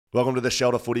Welcome to the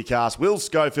Shelter Footy Cast. Will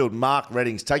Schofield, Mark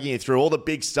Reddings taking you through all the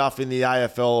big stuff in the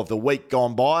AFL of the week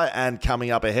gone by and coming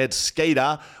up ahead.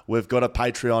 Skeeter, we've got a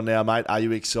Patreon now, mate. Are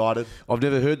you excited? I've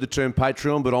never heard the term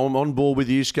Patreon, but I'm on board with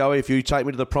you, Scully. If you take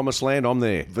me to the promised land, I'm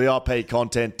there. VIP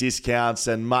content, discounts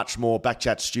and much more.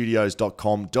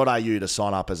 Backchatstudios.com.au to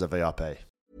sign up as a VIP.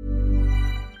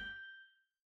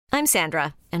 I'm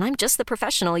Sandra, and I'm just the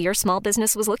professional your small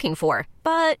business was looking for.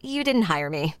 But you didn't hire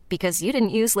me because you didn't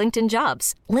use LinkedIn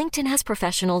Jobs. LinkedIn has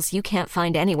professionals you can't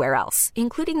find anywhere else,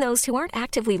 including those who aren't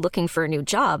actively looking for a new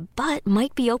job, but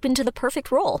might be open to the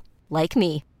perfect role, like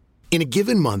me. In a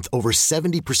given month, over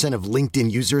 70% of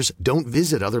LinkedIn users don't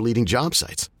visit other leading job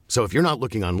sites. So if you're not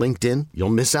looking on LinkedIn, you'll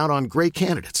miss out on great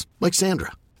candidates like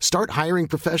Sandra. Start hiring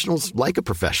professionals like a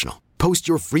professional. Post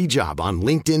your free job on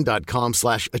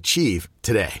linkedin.com/achieve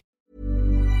today.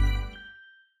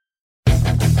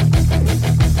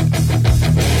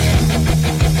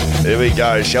 Here we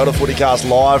go. Shelter Footy Cast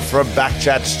live from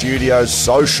Backchat Studios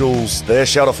socials. There's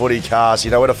Shelter Footy Cast.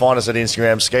 You know where to find us at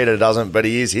Instagram. Skeeter doesn't, but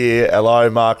he is here. Hello,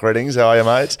 Mark Reddings. How are you,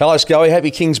 mate? Hello, Scully. Happy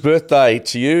King's birthday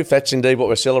to you, if that's indeed what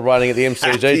we're celebrating at the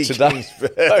MCG today.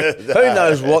 Who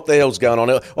knows what the hell's going on?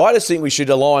 I just think we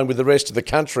should align with the rest of the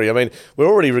country. I mean, we're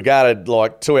already regarded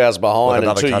like 2 hours behind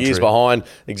and 2 years behind.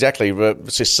 Exactly,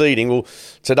 seceding. Well,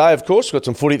 today, of course, we've got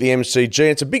some footy at the MCG.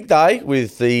 It's a big day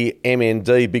with the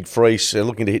MND, Big Freeze,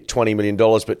 looking to hit $20 million.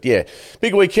 But yeah,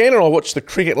 big weekend, and I watched the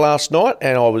cricket last night,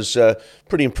 and I was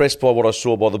pretty impressed by what I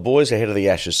saw by the boys ahead of the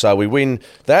Ashes. So we win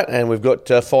that, and we've got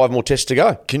 5 more tests to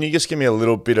go. Can you just give me a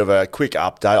little bit of a quick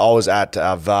update? I was at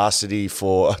varsity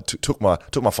took my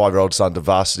 5-year-old son to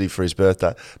varsity for his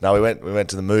birthday. No, we went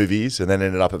to the movies and then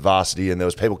ended up at varsity, and there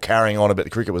was people carrying on a bit.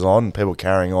 The cricket was on, people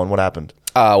carrying on. What happened?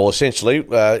 Well, essentially,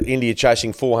 India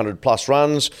chasing 400-plus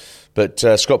runs. But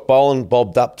Scott Boland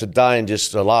bobbed up today and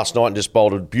just last night and just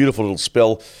bowled a beautiful little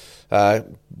spell.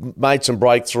 Made some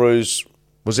breakthroughs.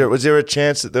 Was there a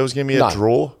chance that there was going to be a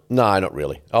draw? No, not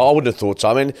really. I wouldn't have thought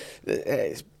so. I mean,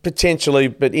 potentially,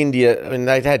 but India, I mean,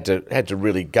 they'd had to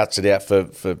really guts it out for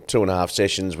 2.5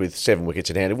 sessions with 7 wickets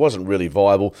in hand. It wasn't really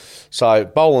viable. So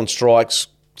Boland strikes.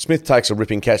 Smith takes a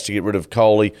ripping catch to get rid of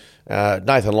Kohli.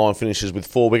 Nathan Lyon finishes with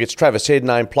 4 wickets. Travis Head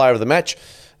named player of the match.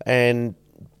 And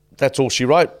that's all she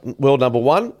wrote. World number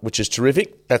 1, which is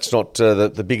terrific. That's not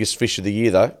the biggest fish of the year,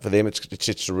 though. For them, it's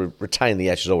just to retain the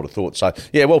Ashes, I would have thought. So,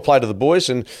 yeah, well played to the boys,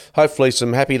 and hopefully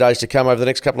some happy days to come over the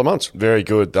next couple of months. Very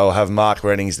good. They'll have Mark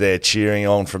Reddings there cheering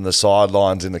on from the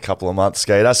sidelines in a couple of months,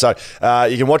 Skeeter. So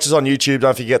you can watch us on YouTube.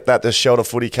 Don't forget that the Shelter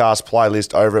Footy Cast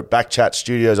playlist over at Backchat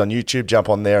Studios on YouTube. Jump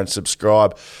on there and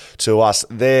subscribe to us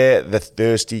there. The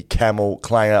Thirsty Camel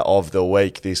Clanger of the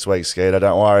week this week, Skeeter.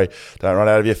 Don't worry. Don't run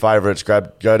out of your favourites. Go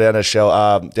down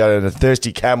to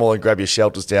Thirsty Camel and grab your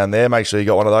shelters down there. Make sure you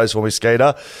got one of those for me,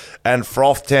 Skeeter. And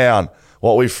Froth Town,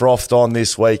 what we frothed on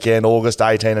this weekend, August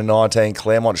 18 and 19,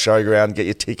 Claremont Showground. Get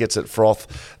your tickets at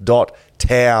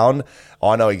froth.town.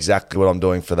 I know exactly what I'm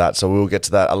doing for that, so we'll get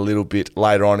to that a little bit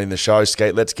later on in the show,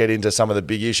 Skate. Let's get into some of the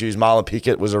big issues. Marlon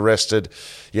Pickett was arrested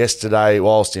yesterday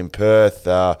whilst in Perth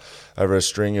over a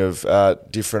string of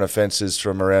different offences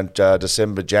from around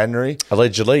December, January.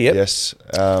 Allegedly, yep. Yes.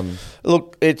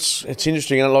 Look, it's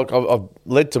interesting. And look, I've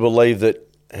led to believe that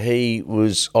he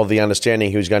was of the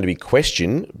understanding he was going to be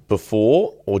questioned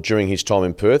before or during his time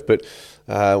in Perth, but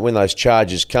when those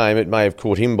charges came, it may have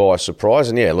caught him by surprise.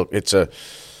 And yeah, look,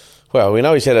 well, we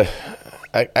know he's had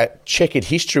a checkered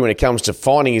history when it comes to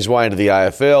finding his way into the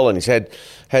AFL, and he's had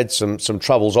some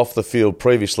troubles off the field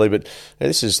previously. But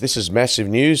this is massive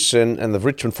news, and the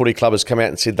Richmond Footy Club has come out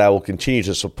and said they will continue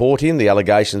to support him. The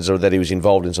allegations are that he was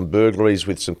involved in some burglaries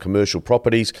with some commercial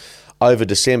properties over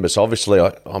December. So obviously,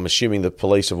 I'm assuming the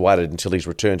police have waited until he's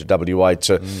returned to WA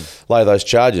to lay those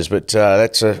charges. But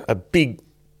that's a big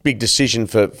decision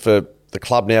for the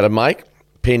club now to make,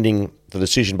 pending the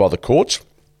decision by the courts.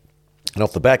 And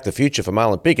off the back, the future for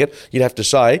Marlon Pickett, you'd have to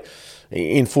say,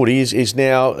 in footy is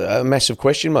now a massive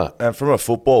question mark. And from a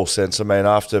football sense, I mean,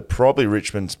 after probably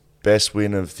Richmond's best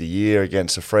win of the year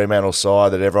against a Fremantle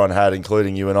side that everyone had,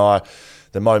 including you and I,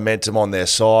 the momentum on their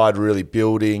side really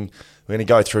building. We're going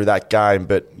to go through that game,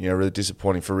 but really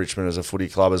disappointing for Richmond as a footy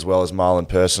club as well as Marlon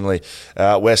personally.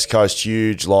 West Coast,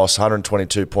 huge loss,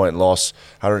 122-point loss,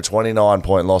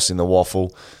 129-point loss in the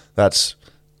Waffle. That's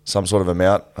some sort of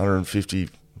amount,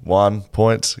 151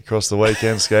 points across the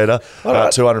weekend, Skater.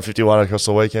 251 across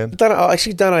the weekend. I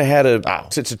actually don't know how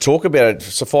to talk about it.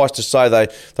 Suffice to say,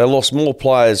 they lost more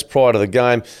players prior to the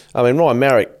game. I mean, Ryan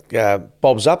Marrick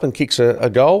bobs up and kicks a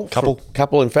goal.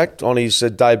 Couple, in fact, on his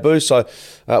debut. So,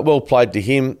 well played to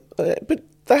him. But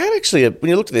they had actually, when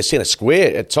you looked at their centre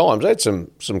square at times, they had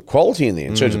some quality in there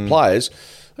in terms of players.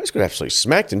 he's got absolutely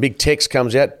smacked. And Big Tex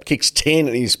comes out, kicks 10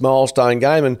 in his milestone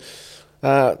game. And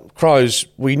Crows,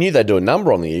 we knew they'd do a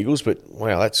number on the Eagles, but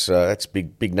wow, that's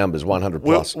big numbers, 100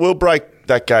 plus. We'll break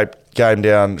that game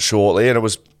down shortly, and it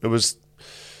was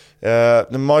the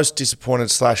most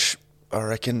disappointed / I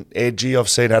reckon edgy I've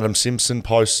seen Adam Simpson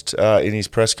post in his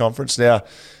press conference. Now,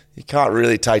 you can't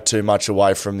really take too much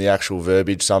away from the actual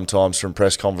verbiage sometimes from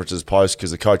press conferences post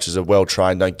because the coaches are well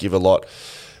trained, don't give a lot.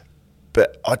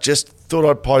 But I just thought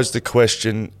I'd pose the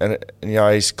question, and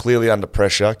he's clearly under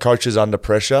pressure. Coaches under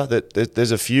pressure.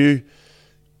 There's a few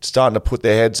starting to put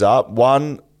their heads up.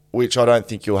 One, which I don't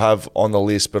think you'll have on the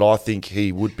list, but I think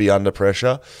he would be under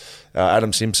pressure.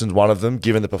 Adam Simpson's one of them,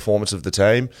 given the performance of the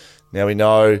team. Now we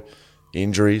know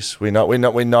injuries. We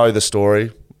know the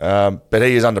story, but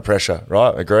he is under pressure,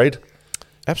 right? Agreed.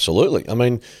 Absolutely. I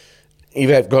mean,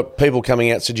 you've got people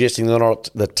coming out suggesting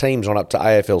the team's not up to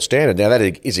AFL standard. Now, that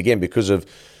is, again, because of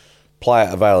player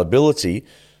availability.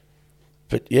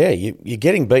 But, yeah, you're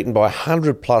getting beaten by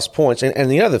 100-plus points.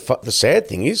 And the sad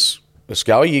thing is,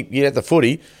 Scully, you at the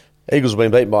footy, Eagles have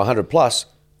been beaten by 100-plus,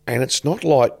 and it's not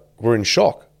like we're in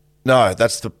shock. No,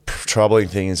 that's the troubling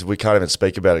thing is we can't even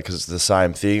speak about it because it's the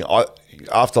same thing.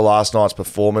 After last night's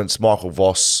performance, Michael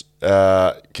Voss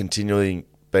continue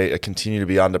to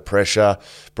be under pressure.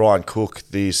 Brian Cook,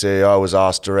 the CEO, was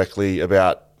asked directly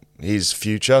about his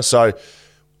future. So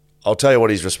I'll tell you what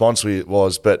his response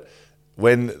was, but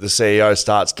when the CEO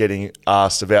starts getting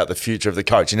asked about the future of the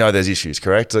coach, there's issues,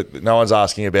 correct? No one's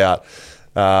asking about,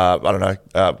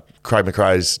 Craig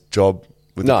McRae's job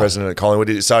with the president at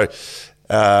Collingwood. So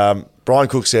Brian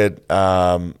Cook said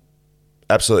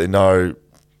absolutely no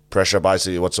pressure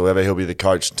basically whatsoever. He'll be the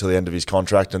coach until the end of his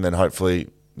contract, and then hopefully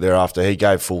thereafter. He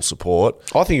gave full support.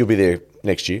 I think he'll be there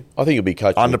next year. I think he'll be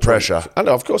coaching. Under pressure.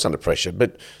 Of course under pressure,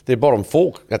 but they're bottom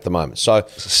fork at the moment. So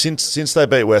since they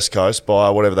beat West Coast by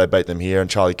whatever they beat them here, and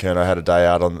Charlie Curnow had a day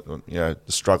out on the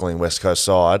struggling West Coast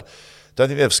side, don't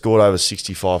think they've scored over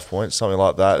 65 points, something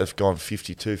like that. They've gone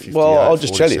 52, 58, Well, I'll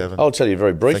just 47. tell you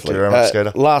very briefly. Thank you very much,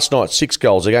 Skater. Last night, 6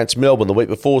 goals against Melbourne. The week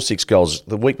before, 6 goals.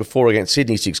 The week before against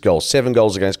Sydney, 6 goals. 7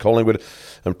 goals against Collingwood.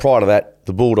 And prior to that,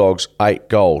 the Bulldogs, 8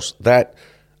 goals. That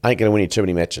ain't going to win you too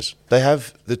many matches. They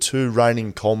have the 2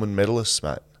 reigning Coleman medalists,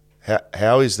 mate.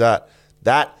 How is that?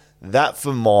 That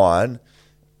for mine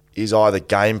is either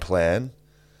game plan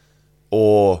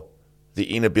or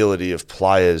the inability of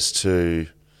players to...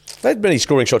 They had many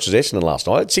scoring shots as Essendon last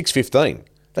night. 6-15.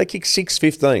 They kicked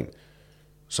 6-15.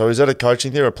 So is that a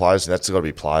coaching thing or players? That's got to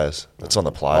be players. That's on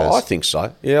the players. Oh, I think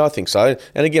so. Yeah, I think so.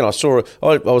 And again, I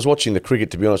was watching the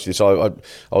cricket, to be honest with you, so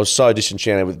I was so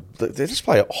disenchanted with... They just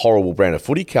play a horrible brand of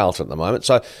footy, Carlton, at the moment.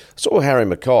 So I saw Harry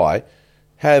Mackay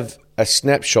have a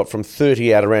snapshot from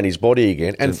 30 out around his body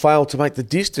again and fail to make the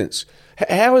distance.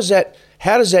 How does that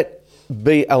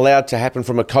be allowed to happen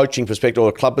from a coaching perspective or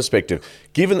a club perspective?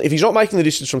 Given if he's not making the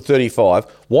distance from 35,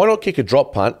 why not kick a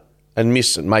drop punt and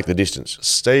miss and make the distance?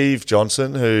 Steve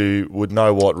Johnson, who would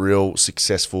know what real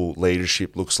successful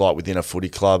leadership looks like within a footy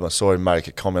club, I saw him make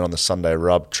a comment on the Sunday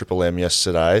Rub, Triple M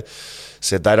yesterday,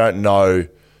 said they don't know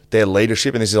their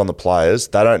leadership, and this is on the players,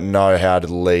 they don't know how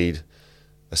to lead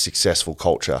a successful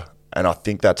culture. And I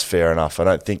think that's fair enough. I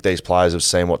don't think these players have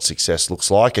seen what success looks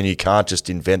like, and you can't just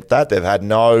invent that. They've had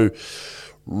no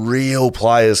real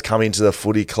players come into the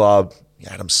footy club.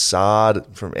 Adam Sard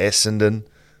from Essendon,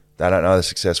 they don't know the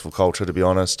successful culture, to be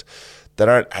honest. They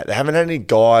haven't had any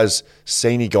guys,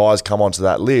 senior guys, come onto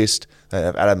that list. They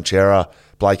have Adam Chera,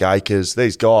 Blake Acres.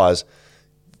 These guys,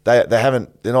 they're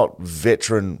not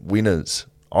veteran winners.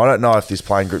 I don't know if this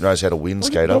playing group knows how to win,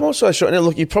 Skater. I'm also sure. Now,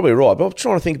 look, you're probably right, but I'm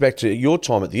trying to think back to your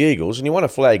time at the Eagles, and you won a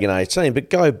flag in 18. But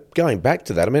going back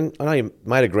to that, I mean, I know you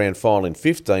made a grand final in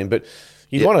 15, but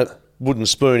you won a wooden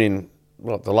spoon in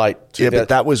the late 2000s. Yeah, but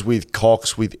that was with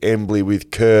Cox, with Embley,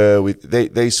 with Kerr, with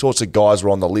these sorts of guys were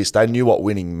on the list. They knew what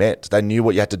winning meant. They knew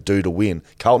what you had to do to win.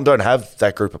 Carlton don't have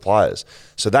that group of players.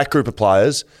 So that group of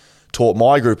players taught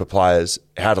my group of players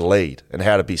how to lead and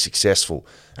how to be successful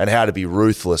and how to be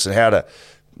ruthless and how to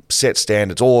set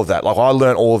standards, all of that. Like, I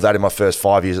learned all of that in my first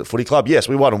 5 years at footy club. Yes,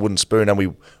 we won a wooden spoon and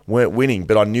we weren't winning,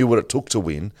 but I knew what it took to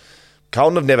win.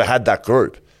 Carlton have never had that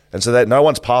group. And so that no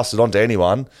one's passed it on to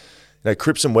anyone.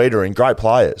 Cripps and Wiedering, great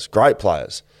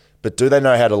players. But do they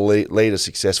know how to lead a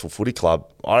successful footy club?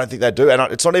 I don't think they do. And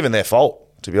it's not even their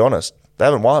fault, to be honest. They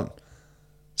haven't won.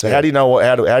 So how do you know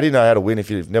how to win if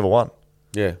you've never won?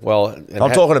 Yeah, well...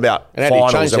 I'm talking about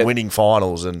finals and winning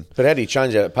finals. But how do you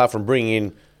change that apart from bringing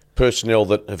in personnel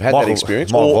that have had that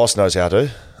experience? Michael Voss knows how to.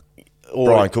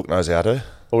 Brian Cook knows how to.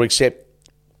 Or except,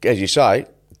 as you say,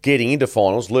 getting into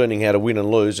finals, learning how to win and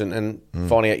lose, and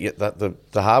finding out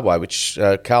the hard way, which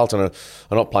Carlton are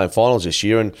not playing finals this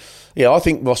year. And, I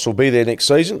think Ross will be there next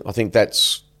season. I think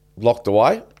that's locked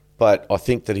away. But I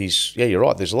think that you're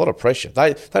right, there's a lot of pressure.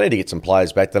 They need to get some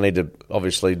players back. They need to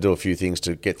obviously do a few things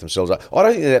to get themselves up. I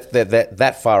don't think they're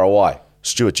that far away.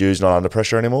 Stuart Dew's not under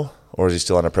pressure anymore? Or is he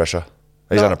still under pressure?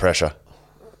 He's under pressure.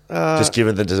 Just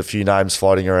given that there's a few names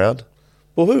floating around.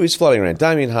 Well, who is floating around?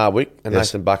 Damien Hardwick and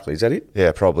Nathan Buckley. Is that it?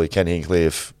 Yeah, probably. Kenny Hinkley,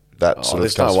 if that sort of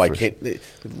there's no way.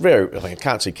 I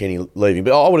can't see Kenny leaving.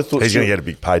 But I would have thought he's going to get a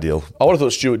big pay deal. I would have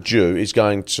thought Stuart Dew is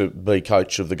going to be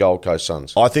coach of the Gold Coast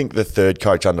Suns. I think the third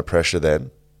coach under pressure then,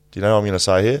 do you know what I'm going to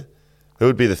say here? Who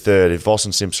would be the third if Voss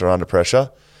and Simpson are under pressure?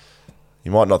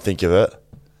 You might not think of it.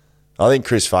 I think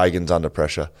Chris Fagan's under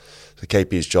pressure to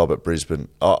keep his job at Brisbane.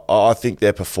 I think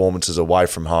their performances away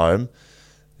from home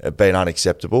have been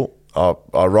unacceptable.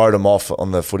 I wrote them off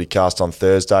on the footy cast on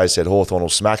Thursday, said Hawthorn will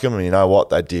smack them, and you know what?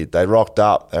 They did. They rocked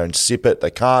up. They're insipid.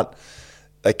 They can't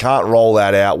roll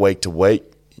that out week to week.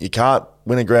 You can't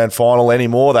win a grand final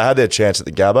anymore. They had their chance at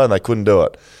the Gabba, and they couldn't do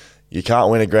it. You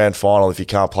can't win a grand final if you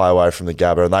can't play away from the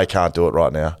Gabba, and they can't do it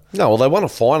right now. No, well, they won a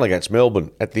final against Melbourne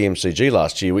at the MCG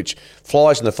last year, which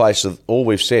flies in the face of all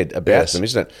we've said about them,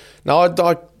 isn't it? No,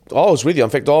 I was with you. In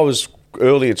fact, I was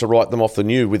earlier to write them off the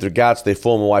new with regards to their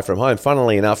form away from home.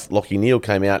 Funnily enough, Lachie Neale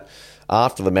came out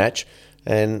after the match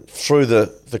and threw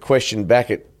the question back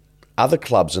at other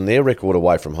clubs and their record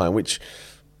away from home, which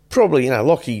probably,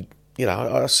 Lachie,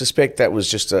 I suspect that was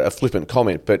just a flippant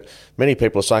comment, but many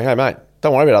people are saying, hey, mate,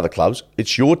 don't worry about other clubs.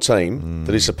 It's your team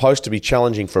that is supposed to be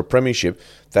challenging for a premiership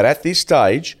that at this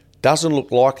stage doesn't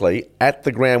look likely at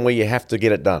the ground where you have to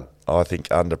get it done. I think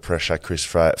under pressure, Chris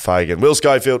Fagan. Will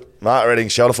Schofield, Mark Redding,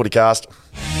 Shelter Footy Cast.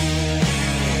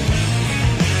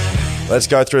 Let's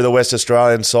go through the West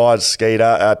Australian side,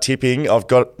 Skeeter. Tipping, I've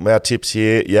got our tips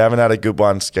here. You haven't had a good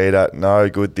one, Skeeter. No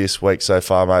good this week so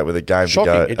far, mate, with a game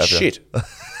Shocking. to go. It's shit.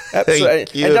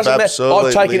 Absolutely. It doesn't matter.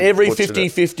 I've taken every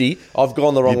 50-50. I've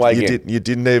gone the wrong way again. You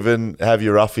didn't even have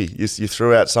your roughie. You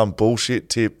threw out some bullshit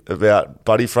tip about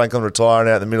Buddy Franklin retiring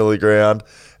out in the middle of the ground,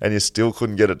 and you still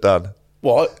couldn't get it done.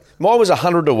 What? Mine was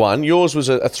 100-1. Yours was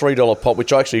a $3 pop,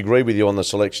 which I actually agree with you on the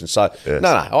selection. So, yes.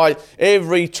 No.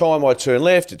 Every time I turn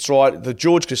left, it's right. The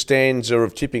George Costanza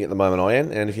of tipping at the moment I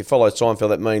am. And if you follow Seinfeld,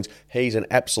 that means he's an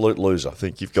absolute loser. I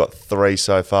think you've got 3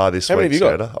 so far this week. How many have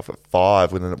you got? I've got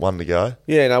 5 with 1 to go.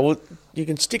 Yeah, no, well, you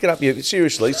can stick it up.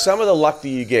 Seriously, some of the luck that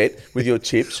you get with your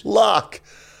tips. Luck,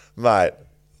 mate.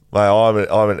 I'm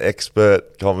an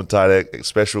expert commentator,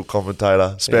 special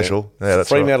commentator. Special. Yeah, that's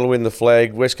Fremantle right. win the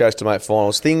flag, West Coast to make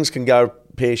finals. Things can go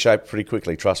pear-shaped pretty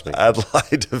quickly, trust me.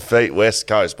 Adelaide defeat West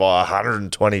Coast by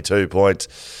 122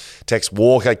 points. Tex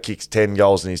Walker kicks 10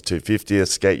 goals in his 250th.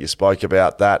 Skeet, you spoke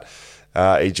about that.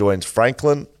 He joins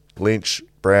Franklin, Lynch,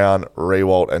 Brown,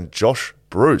 Rewalt and Josh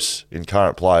Bruce in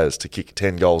current players to kick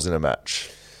 10 goals in a match.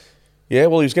 Yeah,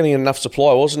 well, he was getting enough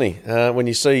supply, wasn't he? When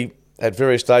you see at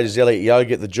various stages Elliot Yeo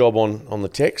get the job on the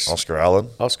Tex. Oscar Allen,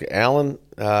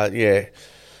 yeah.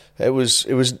 It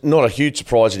was not a huge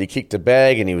surprise that he kicked a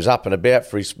bag and he was up and about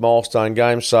for his milestone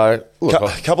game. So look,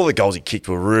 a couple of the goals he kicked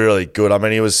were really good. I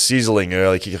mean, he was sizzling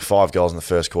early, kicking 5 goals in the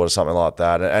first quarter, something like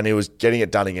that, and he was getting it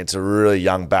done against a really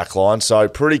young back line. So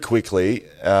pretty quickly,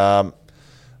 I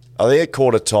think at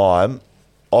quarter time,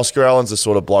 Oscar Allen's the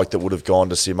sort of bloke that would have gone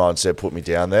to Simo and said, put me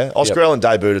down there. Oscar Allen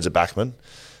debuted as a backman.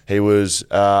 He was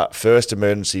first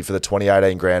emergency for the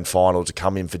 2018 grand final to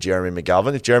come in for Jeremy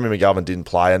McGovern. If Jeremy McGovern didn't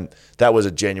play, and that was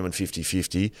a genuine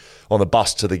 50-50 on the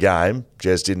bus to the game,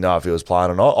 Jez didn't know if he was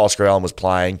playing or not. Oscar Allen was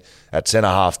playing at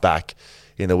centre-half back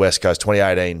in the West Coast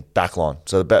 2018 backline.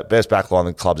 So the best backline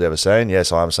the club's ever seen.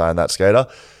 Yes, I am saying that, Skeeter.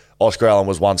 Oscar Allen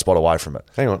was 1 spot away from it.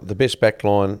 Hang on, the best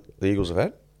backline the Eagles have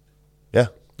had? Yeah.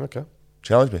 Okay.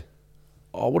 Challenge me.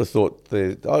 I would have thought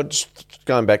just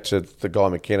going back to the guy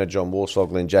McKenna, John Worsfold,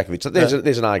 Glenn Jakovich.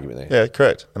 There's an argument there. Yeah,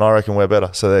 correct. And I reckon we're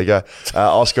better. So there you go.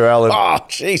 Oscar Allen. Oh,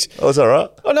 jeez. Oh, is that right?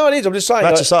 Oh, no, it is. I'm just saying.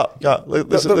 Match us up. Go.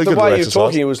 The way you're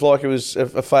talking, it was like it was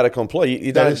a fait accompli.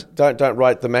 You don't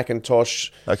rate the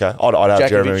McIntosh. Okay, I'd have Jakovich.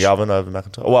 Jeremy McGovern over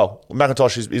McIntosh. Well,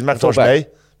 McIntosh is McIntosh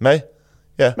me?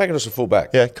 Yeah. McIntosh a full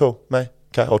back. Yeah, cool. Me.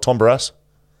 Okay. Or Tom Barras.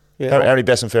 Yeah. How many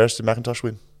best and fairest did McIntosh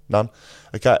win? None.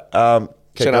 Okay.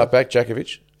 Centre back,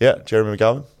 Jakovich. Yeah, Jeremy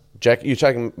McGovern. You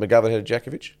taking McGovern ahead of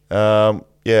Jakovich?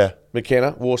 Yeah.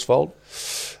 McKenna, Worsfold.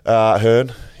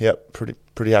 Hearn. Yep.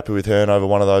 Pretty happy with Hearn over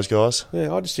one of those guys.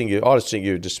 Yeah, I just think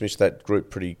you dismissed that group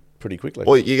pretty pretty quickly.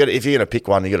 Well, if you're going to pick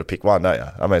one, you got to pick one, don't you?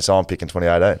 I mean, so I'm picking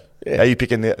 2018. Yeah. Are you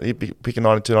picking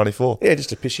 92, 94? Yeah, just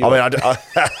to piss you I off. mean,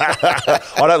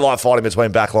 I don't like fighting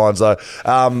between back lines, though.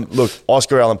 Look,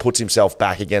 Oscar Allen puts himself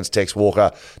back against Tex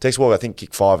Walker. Tex Walker, I think,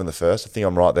 kicked 5 in the first. I think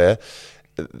I'm right there.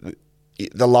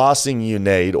 The last thing you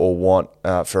need or want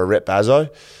for a Rhett Bazzo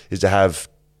is to have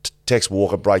Tex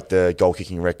Walker break the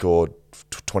goal-kicking record,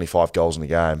 25 goals in a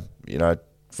game. You know,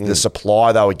 the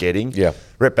supply they were getting. Yeah.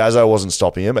 Rhett Bazzo wasn't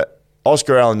stopping him.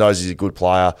 Oscar Allen knows he's a good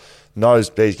player,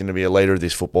 knows he's going to be a leader of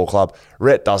this football club.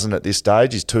 Rhett doesn't at this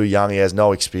stage. He's too young. He has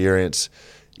no experience.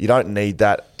 You don't need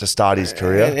that to start his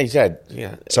career. And he's had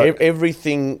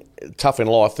everything tough in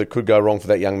life that could go wrong for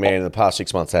that young man in the past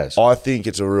 6 months has. I think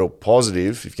it's a real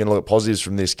positive, if you're going to look at positives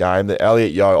from this game, that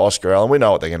Elliot Yeo, Oscar Allen, we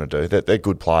know what they're going to do. They're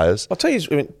good players. I'll tell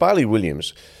you, Bailey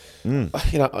Williams, you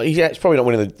know, he's probably not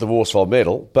winning the Worsfold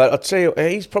medal, but I'll tell you,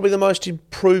 he's probably the most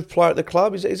improved player at the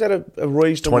club. Is that a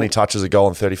reasonable... 20 touches, a goal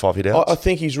and 35 hit-outs. I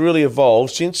think he's really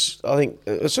evolved since, I think,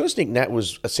 as soon as Nick Nat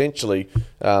was essentially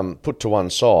put to one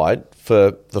side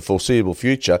for the foreseeable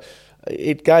future,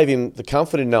 it gave him the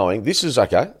comfort in knowing this is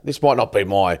okay. This might not be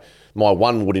my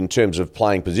one wood in terms of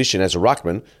playing position as a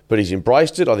ruckman, but he's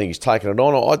embraced it. I think he's taken it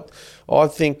on. I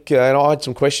think, and I had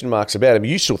some question marks about him.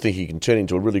 You still think he can turn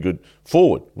into a really good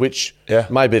forward, which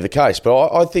may be the case.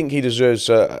 But I think he deserves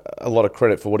a lot of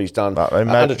credit for what he's done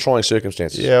under trying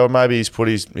circumstances. Yeah, or maybe he's put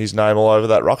his name all over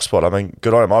that ruck spot. I mean,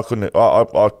 good on him. I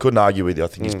couldn't argue with you. I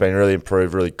think he's been really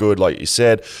improved, really good. Like you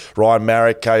said, Ryan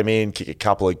Marrick came in, kicked a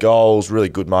couple of goals, really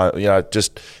good moment. You know,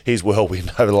 just his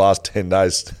whirlwind over the last 10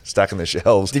 days, stacking the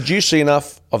shelves. Did you see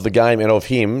enough of the game and of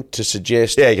him to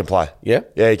suggest... Yeah, he can play. Yeah?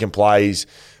 Yeah, he can play.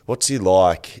 What's he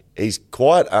like? He's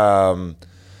quite not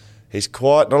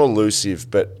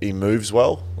elusive, but he moves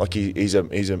well. Like he's a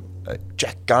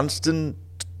Jack Gunston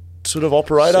sort of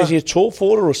operator. So is he a tall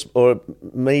forward or a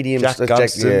medium? Jack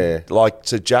Gunston.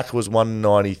 So Jack was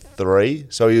 193,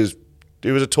 so he was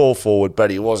a tall forward, but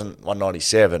he wasn't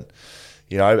 197.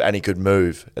 You know, and he could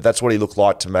move. That's what he looked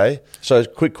like to me. So,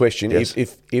 quick question: Yes.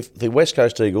 if the West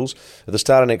Coast Eagles at the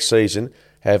start of next season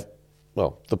have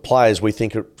the players we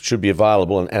think should be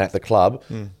available and at the club,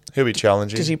 He'll be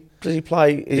challenging. does he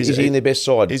play? Is he in their best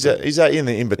side? He's in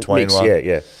the in between one.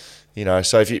 Yeah. You know,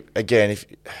 so if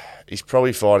he's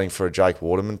probably fighting for a Jake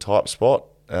Waterman type spot,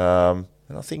 and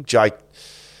I think they've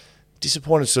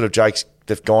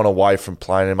gone away from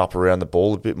playing him up around the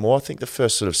ball a bit more. I think the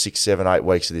first sort of 6, 7, 8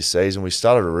 weeks of this season, we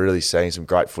started really seeing some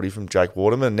great footy from Jake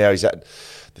Waterman. And now he's had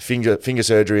the finger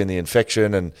surgery and the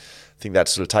infection, and I think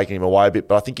that's sort of taken him away a bit.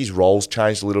 But I think his role's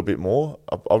changed a little bit more.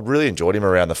 I really enjoyed him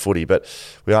around the footy, but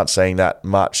we aren't seeing that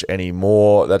much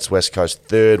anymore. That's West Coast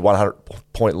third,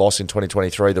 100-point loss in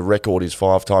 2023. The record is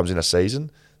 5 times in a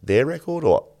season. Their record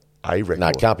or a record? No,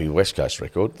 it can't be West Coast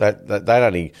record. They'd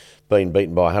only been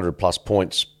beaten by 100-plus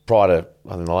points prior to,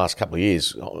 in the last couple of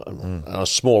years, a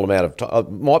small amount of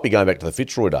time. Might be going back to the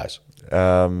Fitzroy days.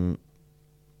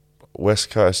 West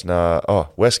Coast, no. Oh,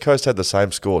 West Coast had the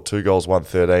same score, 2 goals,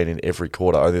 113 in every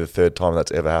quarter. Only the third time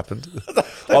that's ever happened.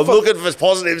 I'm looking for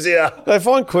positives here. They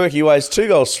find quirky ways. 2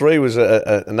 goals, 3 was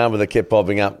a number that kept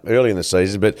popping up early in the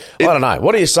season. But I don't know.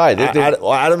 What do you say?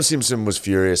 Adam Simpson was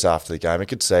furious after the game. I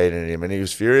could see it in him, and he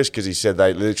was furious because he said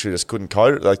they literally just couldn't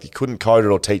code it. Like, he couldn't code it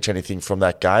or teach anything from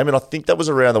that game. And I think that was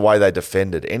around the way they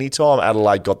defended. Anytime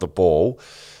Adelaide got the ball,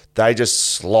 they just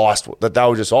sliced. That they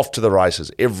were just off to the races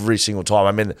every single time.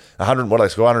 I mean,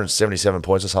 177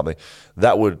 points or something.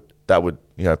 That would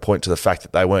point to the fact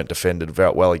that they weren't defended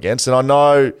very well against. And I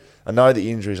know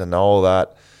the injuries. I know all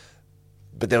that,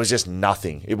 but there was just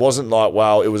nothing. It wasn't like,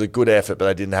 well, it was a good effort, but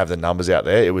they didn't have the numbers out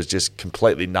there. It was just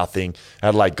completely nothing.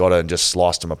 Adelaide got it and just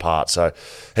sliced them apart. So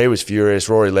he was furious.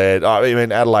 Rory Laird. I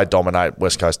mean, Adelaide dominate.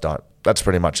 West Coast don't. That's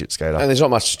pretty much it, Skater. And there's not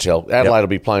much to tell. Adelaide will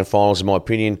be playing finals, in my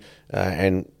opinion,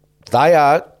 and they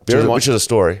are... Which is a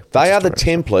story. They are the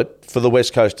template for the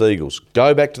West Coast Eagles.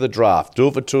 Go back to the draft. Do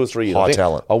it for 2 or 3 years. High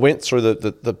talent. I went through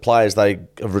the players they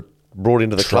have brought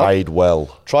into the club.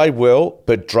 Trade well,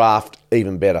 but draft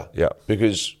even better. Yeah.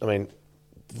 Because, I mean,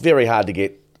 very hard to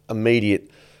get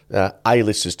immediate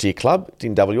A-listers to your club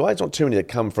in WA. It's not too many that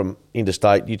come from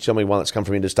interstate. You tell me one that's come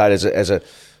from interstate as a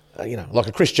like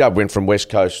a Chris Judd went from West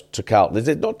Coast to Carlton.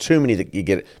 There's not too many that you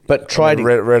get it. But trading...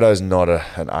 Redo's not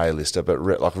an A-lister, but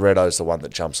Redo's the one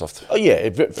that jumps off. Oh, yeah,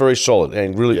 very solid.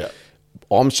 And really,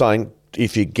 I'm saying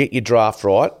if you get your draft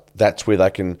right, that's where they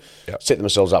can set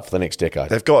themselves up for the next decade.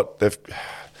 They've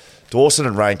Dawson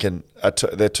and Rankin,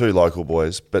 they're 2 local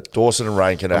boys, but Dawson and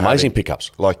Rankin are amazing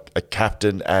pickups. Like a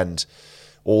captain and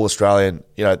all-Australian,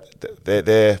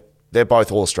 they're they're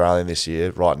both all Australian this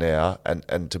year right now,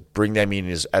 and to bring them in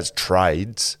as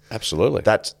trades, Absolutely.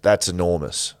 that's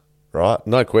enormous, right?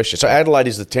 No question. So Adelaide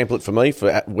is the template for me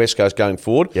for West Coast going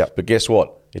forward. Yep. But guess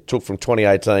what? It took from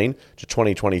 2018 to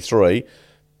 2023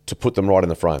 to put them right in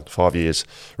the frame. 5 years.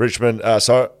 Richmond,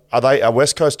 so are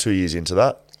West Coast 2 years into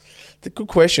that? It's a good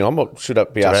question. Should I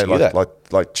be asking you that?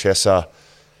 Like Chesser,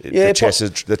 Yeah, the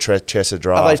Chesser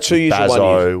draft. Are they 2 years or 1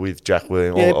 Bazo year? with Jack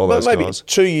Williams, Yeah, all those maybe guys.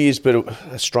 2 years, but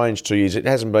a strange 2 years. It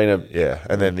hasn't been a... Yeah,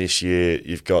 and then this year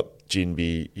you've got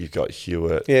Ginbey, you've got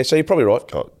Hewitt, Yeah, so you're probably right.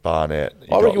 got Barnett.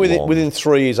 You've I reckon got Long. within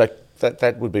 3 years,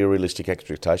 that would be a realistic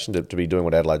expectation to be doing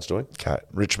what Adelaide's doing. Okay,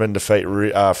 Richmond defeat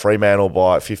Fremantle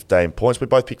by 15 points. We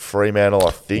both picked Fremantle, I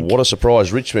think. What a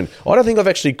surprise, Richmond. I don't think I've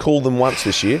actually called them once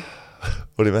this year.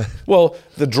 What do you mean? Well,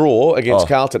 the draw against Oh,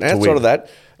 Carlton. to Outside win. of that,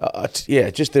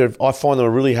 I find them a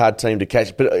really hard team to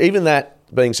catch. But even that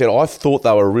being said, I thought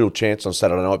they were a real chance on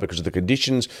Saturday night because of the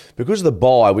conditions, because of the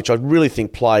bye, which I really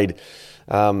think played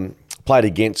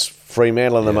against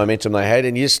Fremantle and the momentum they had.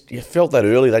 And you felt that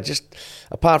early. They just,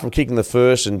 apart from kicking the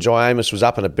first, and Jai Amos was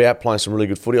up and about playing some really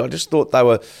good footy, I just thought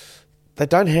they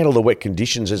don't handle the wet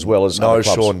conditions as well as No other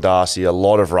clubs. Sean Darcy, a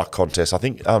lot of ruck contests. I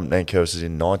think Nankervis is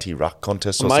in 90 ruck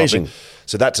contests or Amazing. something.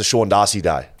 So that's a Sean Darcy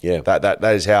day. Yeah. That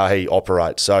is how he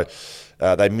operates. So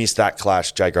they missed that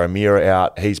clash. Jake O'Meara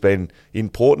out. He's been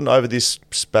important over this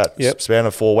span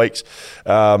of 4 weeks.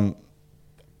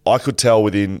 I could tell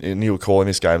and you were calling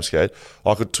this game, Skate,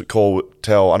 I could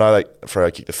tell, I know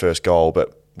Freo kicked the first goal,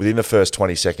 but within the first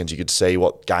 20 seconds you could see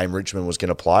what game Richmond was going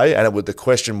to play. And the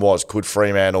question was, could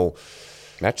Fremantle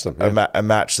Match them. Yeah.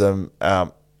 match them?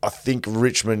 I think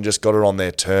Richmond just got it on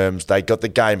their terms. They got the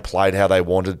game played how they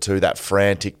wanted to, that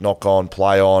frantic knock-on,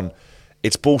 play-on.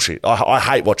 It's bullshit. I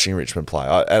hate watching Richmond play,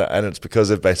 and it's because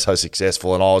they've been so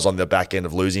successful, and I was on the back end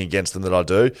of losing against them that I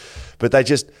do. But they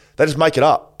just make it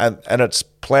up, and it's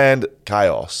planned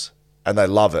chaos, and they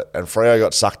love it. And Freo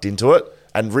got sucked into it,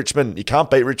 and Richmond, you can't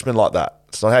beat Richmond like that.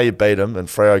 It's not how you beat them, and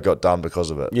Freo got done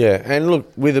because of it. Yeah, and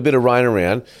look, with a bit of rain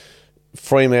around,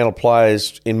 Fremantle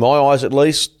players, in my eyes at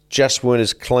least, just weren't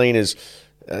as clean as,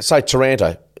 say,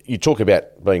 Taranto. You talk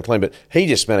about being clean, but he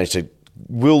just managed to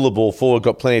will the ball forward,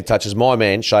 got plenty of touches. My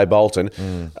man, Shea Bolton,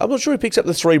 I'm not sure he picks up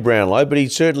the 3 Brownlow, but he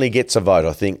certainly gets a vote,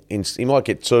 I think. He might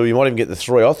get 2, he might even get the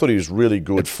 3. I thought he was really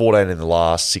good. At 14 in the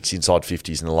last, 6 inside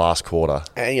 50s in the last quarter.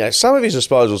 And, some of his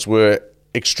disposals were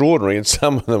extraordinary and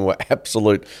some of them were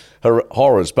absolute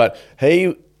horrors. But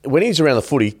when he's around the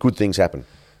footy, good things happen.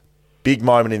 Big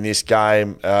moment in this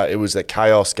game. It was a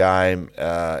chaos game.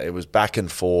 It was back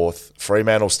and forth.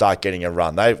 Fremantle start getting a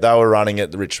run. They were running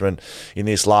at Richmond in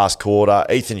this last quarter.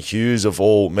 Ethan Hughes, of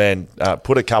all men,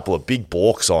 put a couple of big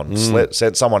balks on.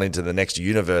 Sent someone into the next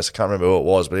universe. I can't remember who it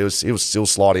was, but he was still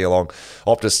sliding along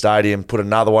Optus Stadium. Put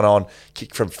another one on.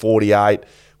 Kicked from 48.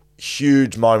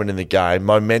 Huge moment in the game.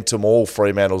 Momentum all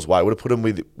Fremantle's way. Would have put him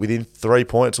within 3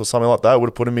 points or something like that. Would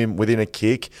have put him in within a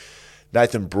kick.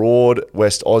 Nathan Broad,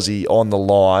 West Aussie, on the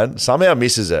line, somehow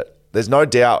misses it. There's no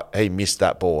doubt he missed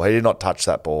that ball. He did not touch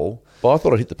that ball. Well, I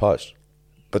thought it hit the post.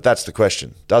 But that's the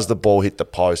question. Does the ball hit the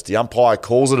post? The umpire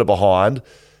calls it a behind.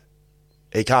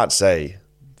 He can't see,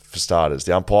 for starters.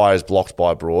 The umpire is blocked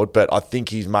by Broad, but I think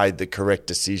he's made the correct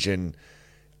decision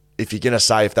if you're going to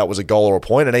say if that was a goal or a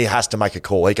point, and he has to make a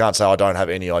call. He can't say, I don't have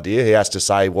any idea. He has to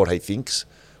say what he thinks,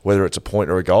 whether it's a point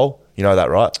or a goal. You know that,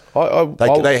 right?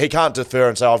 He can't defer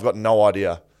and say, I've got no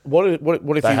idea. What if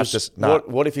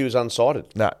he was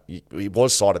unsighted? No, he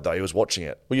was sighted, though. He was watching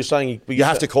it. Well, you're saying... You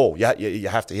have to call. You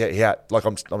have to. Like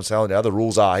I'm telling you, the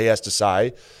rules are he has to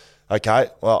say, okay,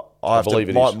 well, I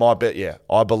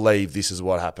believe this is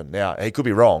what happened. Now, he could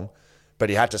be wrong, but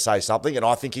he had to say something, and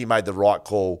I think he made the right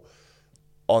call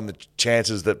on the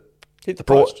chances that hit the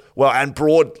post.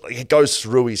 Broad, it goes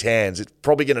through his hands. It's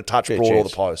probably going to touch Broad or the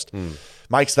post.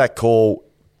 Makes that call,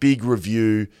 big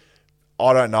review.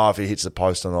 I don't know if it hits the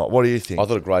post or not. What do you think? I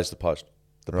thought it grazed the post,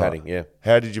 the padding, yeah.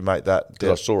 How did you make that?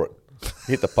 Because I saw it.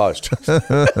 Hit the post.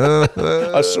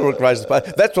 I saw it graze the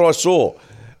post. That's what I saw.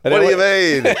 And what do you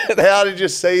mean? How did you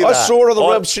see that? I saw it on the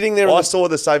web sitting there. I saw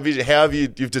the same vision. How have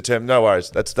you've determined? No worries.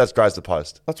 That's grazed the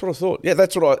post. That's what I thought. Yeah,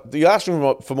 that's what you asked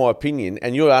me for my opinion,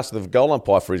 and you asked the goal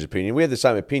umpire for his opinion. We had the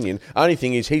same opinion. Only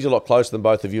thing is, he's a lot closer than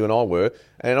both of you and I were,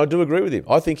 and I do agree with him.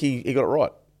 I think he got it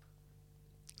right.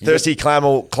 Thirsty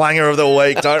Camel, clanger of the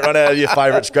week. Don't run out of your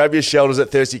favourites. Grab your shelters at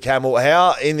Thirsty Camel.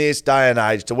 How, in this day and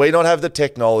age, do we not have the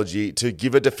technology to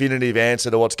give a definitive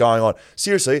answer to what's going on?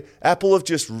 Seriously, Apple have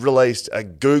just released a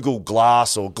Google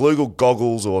Glass or Google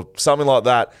Goggles or something like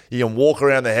that. You can walk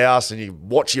around the house and you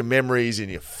watch your memories and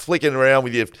you're flicking around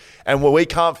with your... And we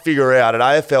can't figure out at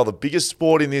AFL, the biggest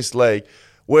sport in this league,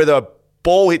 whether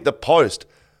ball hit the post.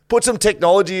 Put some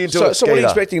technology into it. So what are you Skeeter.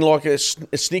 expecting, like a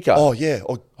snicker? Oh, yeah.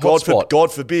 Or Hotspot.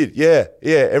 God forbid. Yeah.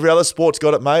 Every other sport's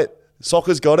got it, mate.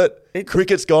 Soccer's got it.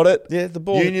 Cricket's got it. Yeah, the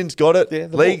ball. Union's got it. Yeah,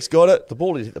 the League's ball. got it. The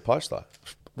ball did hit the post, though.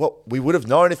 Well, we would have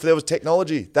known if there was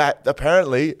technology. That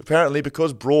apparently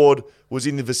because Broad was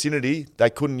in the vicinity, they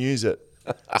couldn't use it.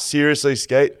 Seriously,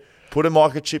 Skate. Put a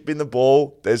microchip in the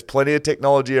ball. There's plenty of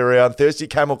technology around. Thirsty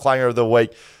Camel Clanger of the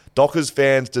Week. Dockers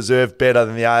fans deserve better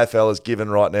than the AFL is given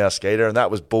right now, Skeeter, and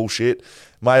that was bullshit.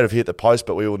 May have hit the post,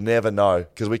 but we will never know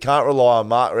because we can't rely on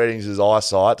Mark Reddings'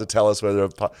 eyesight to tell us whether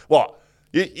what?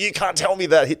 You can't tell me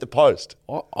that hit the post.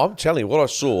 I'm telling you, what I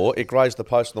saw, it grazed the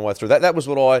post on the way through. That was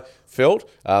what I felt.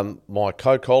 My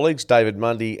co-colleagues, David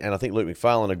Mundy and I think Luke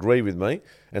McFarlane, agree with me,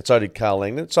 and so did Carl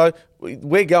Langdon. So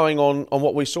we're going on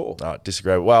what we saw. No,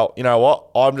 disagree. Well, you know what?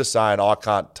 I'm just saying I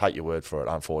can't take your word for it,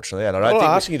 unfortunately. And I don't I'm think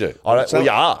not asking you to. I don't, well,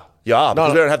 you are. You are. Because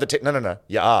No. we don't have the No.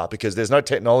 You are because there's no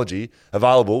technology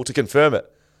available to confirm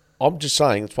it. I'm just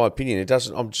saying, it's my opinion. It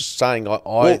doesn't. I'm just saying,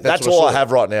 Well, that's what all I saw.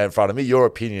 have right now in front of me. Your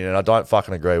opinion, and I don't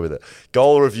fucking agree with it.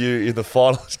 Goal review in the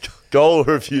finals. Goal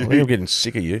review. I'm getting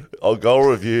sick of you. Oh, goal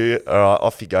review. All right,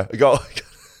 off you go. Goal.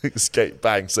 Skate.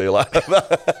 Bang. See you later.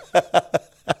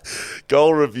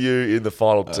 Goal review in the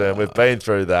final term. We've been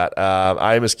through that.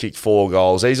 Amos kicked 4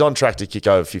 goals. He's on track to kick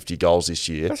over 50 goals this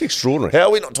year. That's extraordinary. How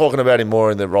are we not talking about him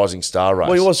more in the Rising Star race?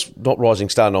 Well, he was not Rising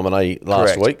Star nominee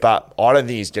last Correct, week. but I don't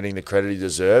think he's getting the credit he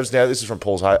deserves. Now, this is from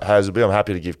Paul Hazelby. I'm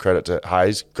happy to give credit to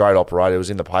Hayes. Great operator. It was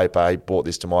in the paper. He brought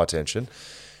this to my attention.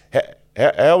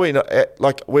 How are we not,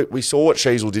 like, we saw what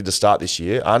Sheasel did to start this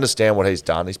year. I understand what he's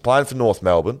done. He's playing for North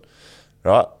Melbourne,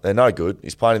 right? They're no good.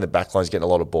 He's playing in the back line. He's getting a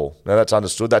lot of ball. Now, that's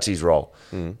understood. That's his role.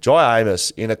 Jai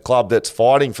Amos, in a club that's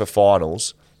fighting for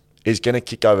finals, is going to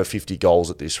kick over 50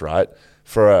 goals at this rate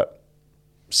for a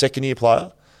second-year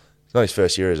player. It's not his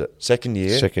first year, is it? Second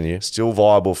year. Second year. Still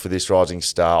viable for this Rising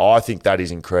Star. I think that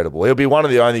is incredible. He'll be one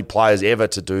of the only players ever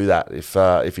to do that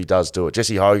if he does do it.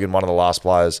 Jesse Hogan, one of the last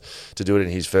players to do it in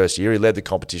his first year. He led the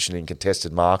competition in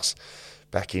contested marks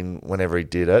back in whenever he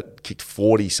did it. Kicked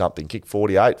 40-something. Kicked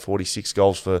 48, 46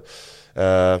 goals for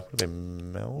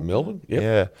Melbourne? Melbourne? Yep.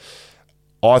 Yeah.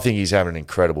 I think he's having an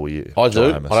incredible year. I do. Jai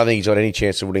I Amos. don't think he's got any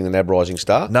chance of winning the NAB Rising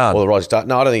Star. None. Or the Rising Star.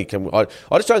 No, I don't think he can.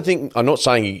 I just don't think. I'm not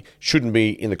saying he shouldn't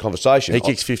be in the conversation. He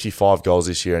kicks 55 goals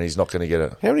this year and he's not going to get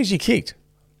it. How many has he kicked?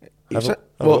 Have a-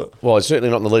 Well, he's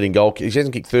certainly not in the leading goal. He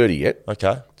hasn't kicked 30 yet.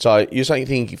 Okay. So you're saying you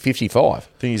think 55? I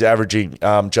think he's averaging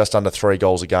just under 3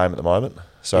 goals a game at the moment.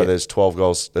 So Yeah. there's 12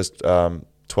 goals. There's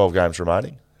 12 games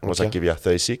remaining. What's Okay. that give you?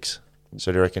 36.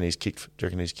 So do you reckon he's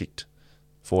kicked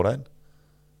 14?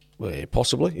 Well, yeah,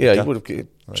 possibly. Yeah, he would have.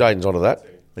 Jaden's onto that.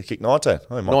 He kicked 19.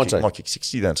 Oh, he might 19. Might kick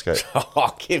 60 then, Skate.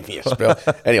 Oh, give me a spell.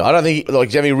 Anyway, I don't think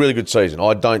he's having a really good season.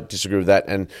 I don't disagree with that,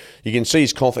 and you can see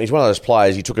his confidence. He's one of those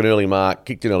players. He took an early mark,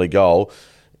 kicked an early goal.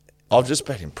 I've just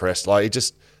been impressed. Like, he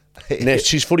just... Now, it's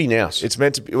his footy now. It's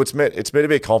meant to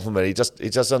be a compliment. He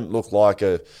doesn't look like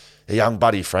a young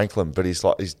Buddy Franklin, but he's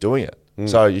doing it.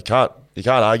 So you can't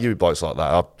argue with blokes like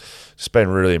that. I've just been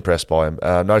really impressed by him.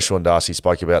 No, Sean Darcy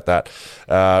spoke about that.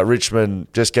 Richmond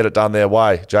just get it done their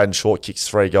way. Jaden Short kicks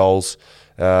 3 goals.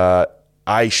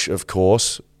 Aish, of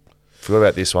course. Forgot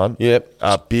about this one.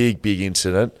 Yep. Big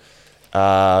incident.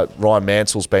 Ryan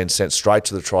Mansell's been sent straight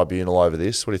to the tribunal over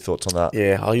this. What are your thoughts on that?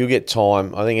 Yeah, you'll get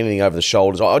time. I think anything over the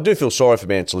shoulders. I do feel sorry for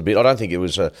Mansell a bit. I don't think it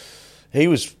was they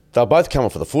were both coming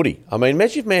for the footy. I mean,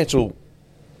 imagine if Mansell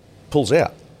pulls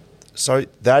out. So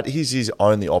that is his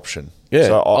only option. Yeah.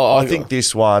 So Oh, I think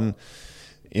this one,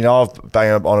 I've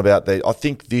banged on about that. I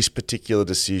think this particular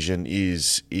decision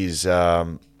is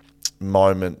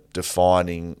moment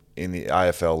defining in the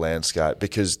AFL landscape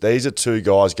because these are 2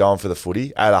 guys going for the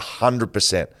footy at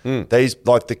 100%. These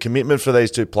the commitment for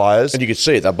these 2 players. And you could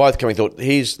see it. They're both coming. Thought,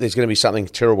 there's going to be something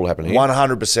terrible happening here.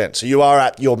 100%. So you are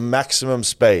at your maximum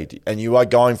speed and you are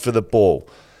going for the ball.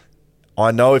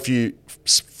 I know if you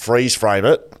freeze frame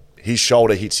it, his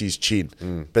shoulder hits his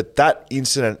chin. But that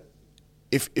incident,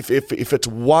 if it's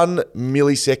 1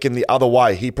 millisecond the other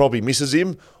way, he probably misses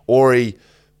him or he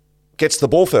gets the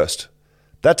ball first.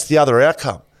 That's the other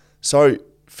outcome. So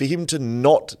for him to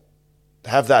not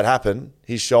have that happen,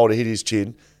 his shoulder hit his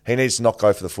chin, he needs to not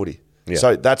go for the footy. Yeah.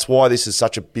 So that's why this is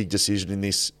such a big decision in the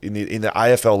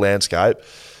AFL landscape,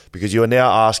 because you are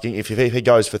now asking if he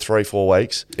goes for 3-4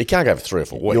 weeks. He can't go for 3 or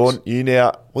 4 weeks.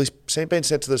 He's been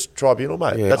sent to this tribunal,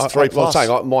 mate. Yeah, That's 3 plus. I'm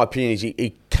saying, my opinion is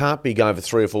he can't be going for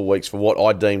 3 or 4 weeks for what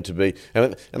I deem to be.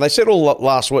 And they said all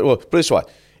last week. Well, put it this way: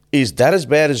 is that as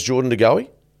bad as Jordan De Goey?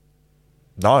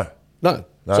 No. No.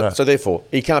 No. So therefore,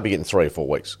 he can't be getting 3 or 4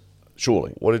 weeks.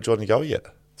 Surely, What did Jordan go yet?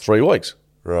 3 weeks.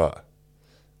 Right.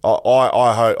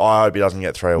 I hope he doesn't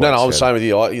get 3 weeks. No, I'm the same with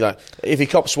you. If he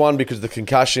cops one because of the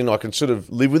concussion, I can sort of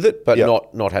live with it, but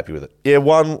not happy with it. Yeah,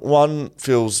 one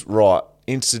feels right.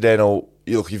 Incidental.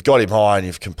 Look, you've got him high and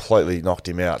you've completely knocked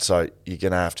him out, so you're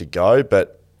going to have to go.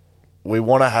 But we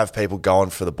want to have people going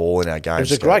for the ball in our game. It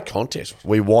was a great contest.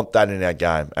 We want that in our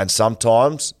game. And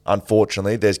sometimes,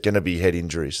 unfortunately, there's going to be head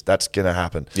injuries. That's going to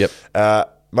happen. Yep.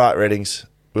 Mark Reddings,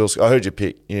 I heard you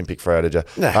pick. You didn't pick Freo, did you?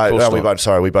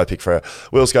 No, we both picked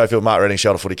Freo. Will Schofield, Mark Reddings,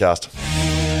 Shelter Footycast.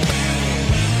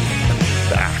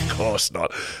 Of course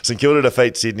not. St Kilda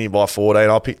defeat Sydney by 14.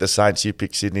 I picked the Saints. You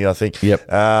picked Sydney, I think. Yep.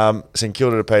 St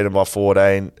Kilda defeated them by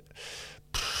 14.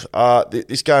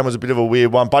 This game was a bit of a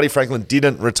weird one. Buddy Franklin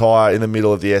didn't retire in the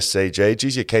middle of the SCG.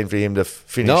 Geez, you're keen for him to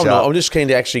finish up. No, I'm just keen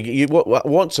to actually... You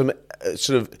want some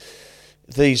sort of...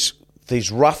 These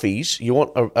roughies, you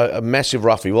want a massive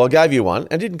roughie. Well, I gave you one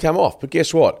and didn't come off. But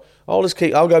guess what? I'll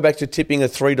go back to tipping a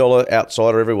 $3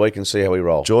 outsider every week and see how we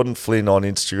roll. Jordan Flynn on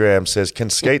Instagram says, can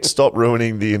Skeet stop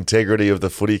ruining the integrity of the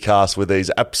Footycast with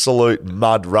these absolute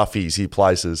mud roughies he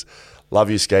places? Love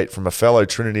you, Skeet, from a fellow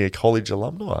Trinity College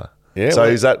alumni. Yeah, so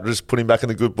is that just putting back in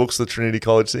the good books, the Trinity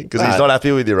College thing? Because he's not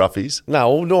happy with your roughies.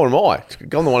 No, nor am I. I'm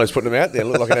the one who's putting them out there. I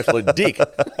look like an absolute dick.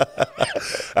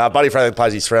 Buddy Franklin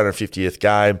plays his 350th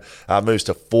game, moves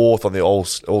to 4th on the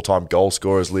all-time goal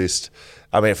scorers list.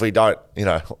 I mean, if we don't,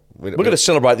 we're going to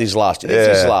celebrate this last year.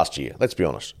 This is last year, let's be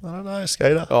honest. I don't know,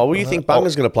 Skater. Oh, well, you think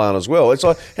Bunga's going to play on as well? It's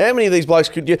like, how many of these blokes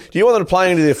do you want them to play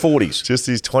into their 40s? Just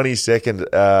his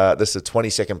 22nd, this is the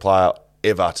 22nd player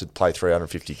ever to play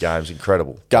 350 games.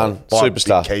 Incredible. Gun,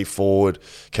 superstar. Big key forward,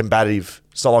 combative.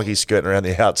 It's not like he's skirting around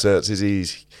the outskirts.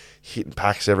 He's hitting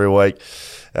packs every week.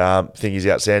 Think he's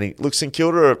outstanding. Look, St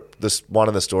Kilda are one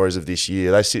of the stories of this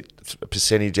year. They sit a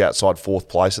percentage outside 4th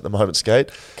place at the moment, Skate.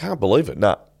 Can't believe it.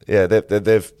 No. Yeah, they're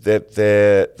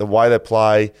the way they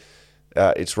play,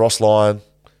 it's Ross Lyon.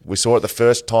 We saw it the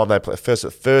first time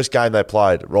first game they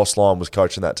played. Ross Lyon was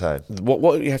coaching that team.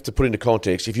 What you have to put into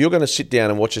context, if you're going to sit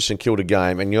down and watch a St Kilda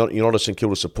game and you're not a St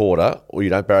Kilda supporter or you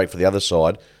don't barrack for the other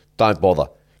side, don't bother.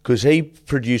 Because he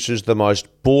produces the most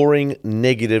boring,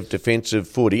 negative, defensive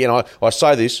footy. And I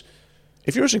say this,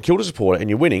 if you're a St Kilda supporter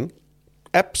and you're winning,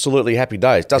 absolutely happy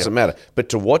days. Doesn't matter. But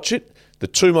to watch it, the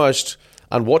two most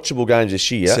unwatchable games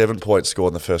this year. 7 points scored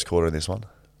in the first quarter in this one.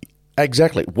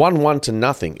 Exactly. 1-1 to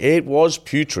nothing. It was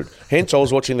putrid. Hence, I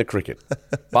was watching the cricket.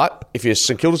 But if you're a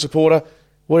St Kilda supporter,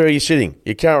 where are you sitting?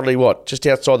 You're currently, just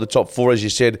outside the top 4, as you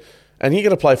said, and you're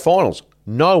going to play finals.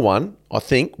 No one, I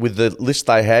think, with the list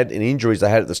they had and injuries they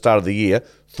had at the start of the year,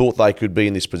 thought they could be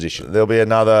in this position. There'll be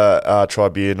another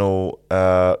tribunal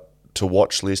to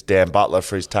watch list. Dan Butler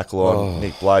for his tackle on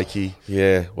Nick Blakey.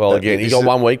 Yeah, well, again, he got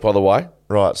 1 week, by the way.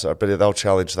 Right, but they'll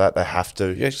challenge that. They have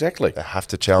to. Yeah, exactly. They have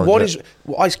to challenge it.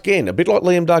 Again, a bit like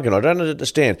Liam Duggan, I don't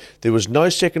understand. There was no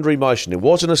secondary motion. There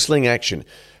wasn't a sling action.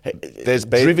 There's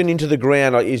been, driven into the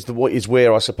ground is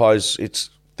where I suppose it's...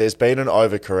 There's been an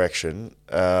overcorrection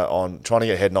on trying to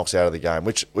get head knocks out of the game,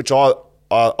 which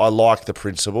I like the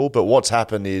principle, but what's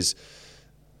happened is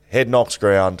head knocks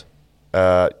ground,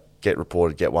 get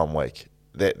reported, get 1 week.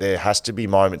 There has to be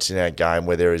moments in our game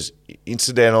where there is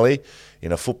incidentally,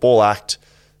 in a football act,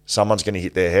 someone's going to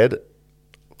hit their head.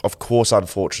 Of course,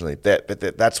 unfortunately,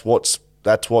 that's what's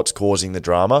causing the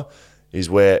drama. Is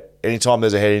where anytime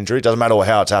there's a head injury, doesn't matter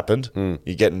how it's happened,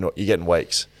 you're getting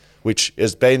weeks, which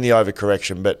has been the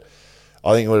overcorrection. But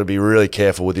I think we're going to be really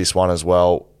careful with this one as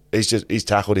well. He's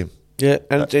tackled him. Yeah,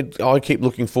 and I keep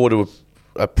looking forward to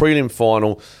a prelim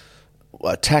final.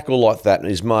 A tackle like that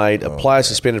is made, a player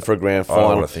suspended for a grand final. I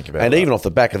don't want to think about and that. Even off the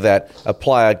back of that, a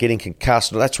player getting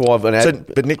concussed. That's why I've been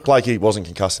but Nick Blakey wasn't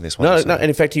concussed in this one. No, and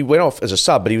in fact, he went off as a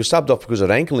sub, but he was subbed off because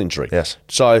of an ankle injury. Yes.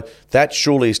 So that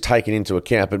surely is taken into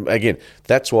account. But again,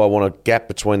 that's why I want a gap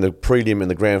between the prelim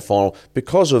and the grand final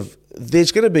because of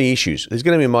there's going to be issues. There's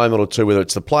going to be a moment or two, whether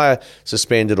it's the player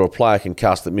suspended or a player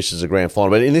concussed that misses a grand final.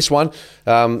 But in this one,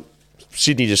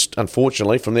 Sydney just,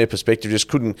 unfortunately, from their perspective, just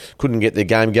couldn't get their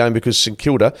game going because St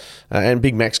Kilda and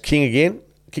Big Max King again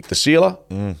kicked the sealer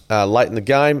late in the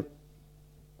game,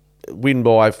 win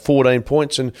by 14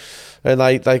 points, and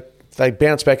they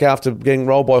bounced back after getting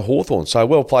rolled by Hawthorn. So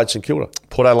well played, St Kilda.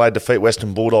 Port Adelaide defeat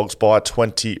Western Bulldogs by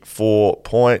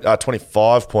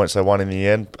 25 points. They won in the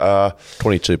end.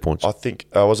 22 points. I think,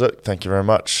 was it? Thank you very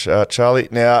much, Charlie.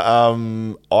 Now,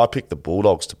 I picked the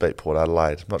Bulldogs to beat Port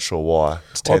Adelaide. I'm not sure why.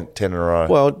 It's 10 in a row.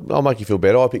 Well, I'll make you feel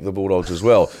better. I picked the Bulldogs as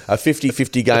well. A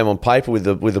 50-50 game on paper with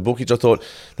the bookies. I thought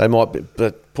they might be,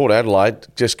 but Port Adelaide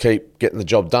just keep getting the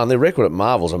job done. Their record at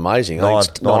Marvel's amazing. I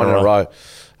think it's 9 in a row.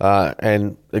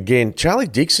 And again, Charlie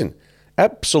Dixon,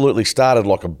 absolutely started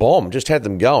like a bomb, just had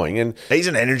them going. And He's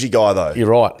an energy guy, though. you're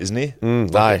right. Isn't he?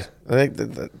 I think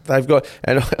they've got,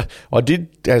 and I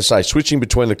did, as I say, switching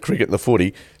between the cricket and the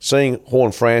footy, seeing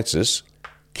Horne-Francis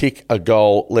kick a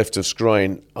goal left of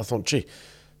screen, I thought, gee,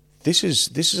 this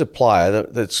is a player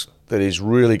that is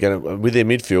really going to, with their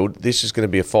midfield, this is going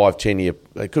to be a 5-10 year.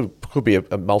 It could be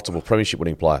a multiple premiership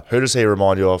winning player. Who does he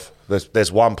remind you of?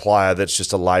 There's one player that's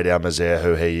just a lay-down misère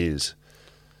who he is.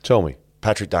 Tell me.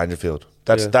 Patrick Dangerfield.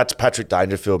 That's Patrick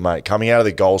Dangerfield, mate. Coming out of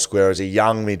the goal square as a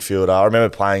young midfielder. I remember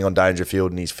playing on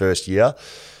Dangerfield in his first year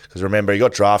because remember, he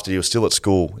got drafted. He was still at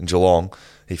school in Geelong.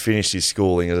 He finished his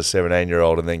schooling as a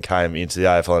 17-year-old and then came into the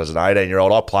AFL as an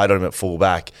 18-year-old. I played on him at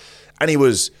fullback and he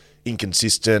was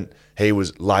inconsistent. He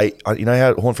was late. You know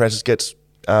how Horne-Francis gets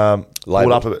pulled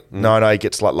up a bit? No, he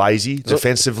gets like lazy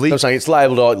defensively. I'm saying it's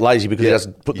labelled lazy because he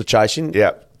doesn't put the chase in.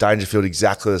 Yeah, Dangerfield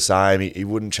exactly the same. He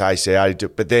wouldn't chase out.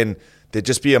 But then there'd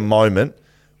just be a moment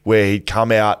where he'd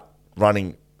come out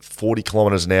running 40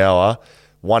 kilometres an hour,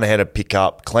 one-handed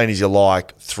pickup, clean as you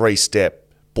like, three-step,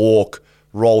 balk,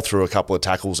 roll through a couple of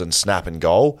tackles and snap and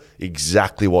goal.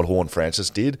 Exactly what Horne-Francis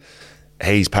did.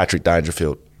 He's Patrick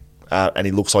Dangerfield. And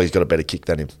he looks like he's got a better kick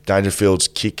than him. Dangerfield's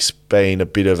kick's been a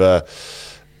bit of a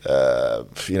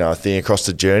thing across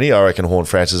the journey. I reckon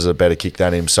Horne-Francis is a better kick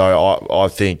than him. So I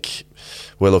think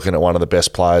we're looking at one of the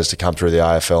best players to come through the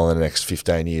AFL in the next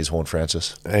 15 years,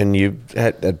 Horne-Francis. And you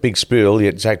had a big spiel,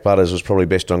 yet Zach Butters was probably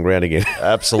best on ground again.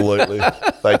 Absolutely.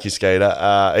 Thank you,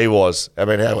 Skeeter. He was. I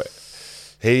mean,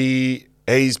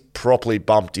 he's properly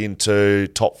bumped into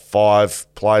top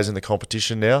 5 players in the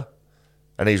competition now,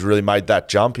 and he's really made that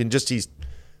jump in just he's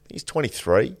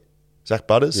 23, Zach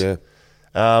Butters. Yeah.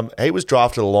 He was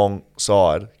drafted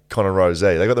alongside Connor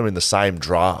Rozee. They got them in the same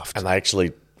draft. And they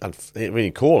actually, when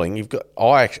you're calling,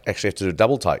 I actually have to do a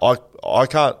double take. I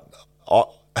can't.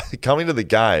 Coming to the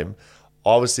game,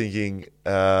 I was thinking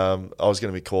I was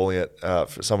going to be calling it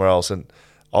for somewhere else, and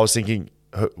I was thinking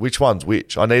which one's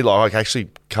which. I actually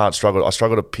can't struggle. I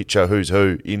struggle to picture who's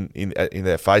who in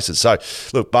their faces. So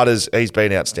look, Butters, he's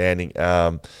been outstanding.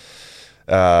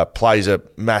 Plays a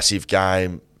massive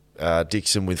game.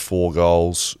 Dixon with 4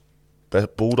 goals.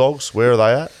 Bulldogs, where are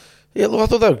they at? Yeah, look, I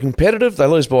thought they were competitive. They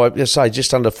lose by,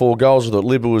 just under 4 goals. I thought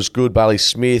Libba was good. Bailey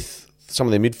Smith, some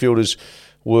of their midfielders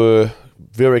were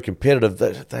very competitive.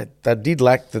 They did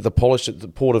lack the polish that the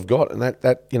Port have got, and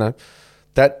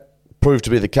that proved to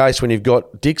be the case when you've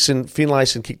got Dixon.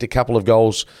 Finlayson kicked a couple of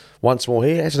goals once more.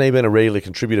 He hasn't even been a regular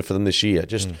contributor for them this year.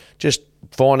 Just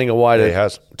finding a way to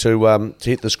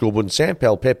hit the scoreboard. And Sam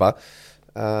Powell-Pepper,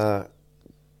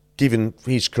 given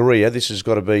his career, this has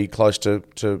got to be close to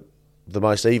the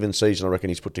most even season I reckon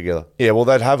he's put together. Yeah, well,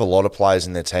 they'd have a lot of players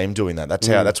in their team doing that.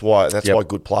 That's why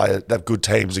good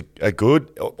teams are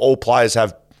good. All players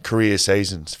have career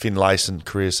seasons. Finlayson,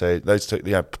 career season. Those two,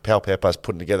 Powell-Pepper's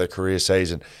putting together a career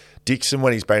season. Dixon,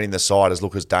 when he's been in the side, has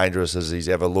looked as dangerous as he's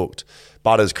ever looked.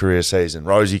 Butters' career season,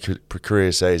 Rosie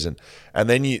career season, and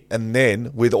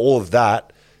then with all of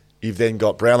that, you've then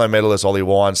got Brownlow medalist Ollie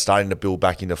Wines starting to build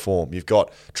back into form. You've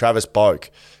got Travis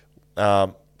Boak,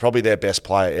 probably their best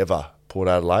player ever, Port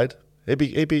Adelaide. He'd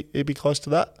be close to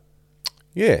that.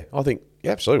 Yeah, I think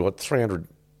absolutely. What 300?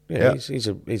 Yeah, he's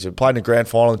a played in a grand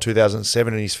final in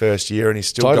 2007 in his first year, and he's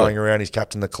still going around. He's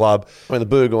captain the club. I mean, the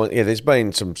Burgoyne. Yeah, there's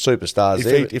been some superstars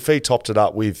there. If he topped it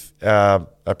up with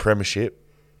a premiership,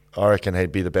 I reckon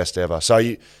he'd be the best ever. So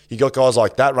you got guys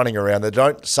like that running around that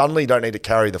don't need to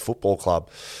carry the football club.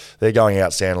 They're going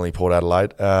outstandingly, Port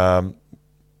Adelaide.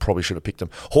 Probably should have picked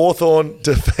them. Hawthorn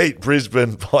defeat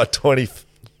Brisbane by 25.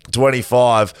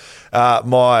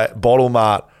 My Bottle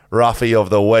Mart roughie of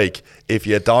the week, if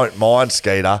you don't mind,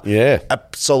 Skeeter. Yeah.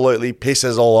 Absolutely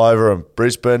pisses all over him.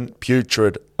 Brisbane,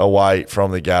 putrid away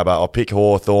from the Gabba. I'll pick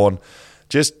Hawthorn.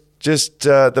 Just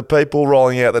the people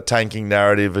rolling out the tanking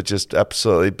narrative are just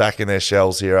absolutely back in their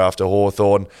shells here after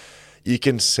Hawthorn. You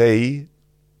can see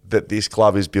that this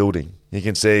club is building. You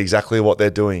can see exactly what they're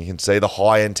doing. You can see the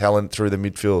high-end talent through the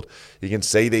midfield. You can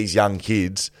see these young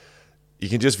kids. You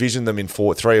can just vision them in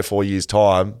 3 or 4 years'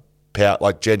 time,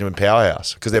 like genuine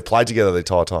powerhouse, because they've played together the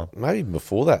entire time. Maybe even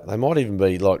before that. They might even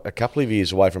be like a couple of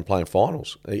years away from playing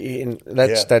finals. And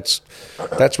that's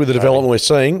with the development we're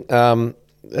seeing. They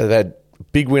had a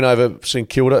big win over St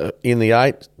Kilda in the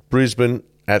 8, Brisbane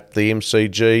at the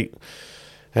MCG.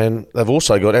 And they've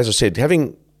also got, as I said,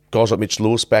 having guys like Mitch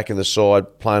Lewis back in the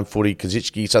side, playing footy,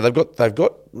 Kaczynski. So they've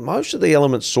got most of the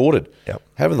elements sorted,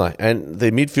 haven't they? And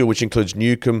their midfield, which includes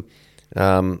Newcombe,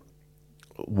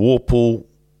 Warple,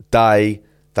 Day,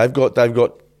 they've got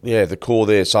the core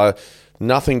there. So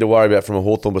nothing to worry about from a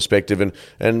Hawthorn perspective.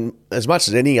 And as much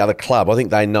as any other club, I think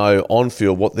they know on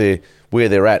field where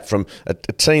they're at. From a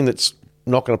team that's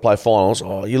not going to play finals,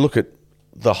 you look at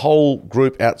the whole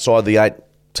group outside the 8,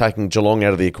 taking Geelong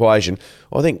out of the equation.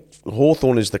 I think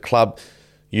Hawthorn is the club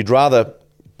you'd rather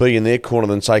be in their corner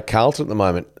than, say, Carlton at the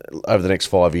moment over the next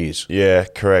 5 years. Yeah,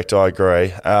 correct. I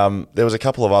agree. There was a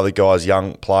couple of other guys,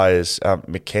 young players.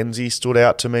 Mackenzie stood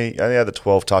out to me. Only had the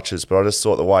 12 touches, but I just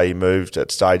thought the way he moved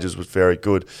at stages was very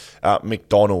good.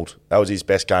 McDonald, that was his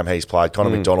best game he's played. Connor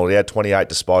McDonald, he had 28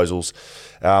 disposals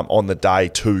on the day,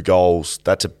 2 goals.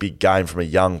 That's a big game from a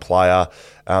young player.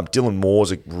 Dylan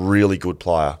Moore's a really good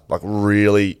player, like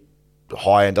really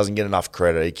high end, doesn't get enough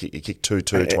credit. He kicked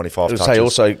 25 touches. Say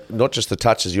also, not just the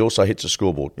touches, he also hits the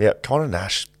scoreboard. Yeah, Connor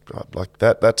Nash, like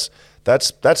that's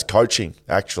coaching,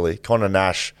 actually. Connor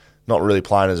Nash, not really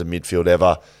playing as a midfield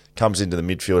ever, comes into the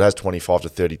midfield, has 25 to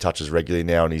 30 touches regularly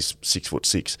now, and he's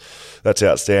 6'6". That's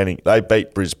outstanding. They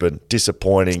beat Brisbane.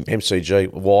 Disappointing.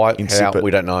 MCG. Why? Insipid. How?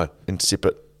 We don't know.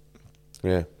 Insipid.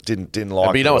 Yeah. Didn't like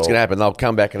it. But you know what's going to happen? They'll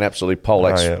come back and absolutely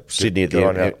poleaxe yeah. Sydney at the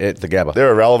Gabba.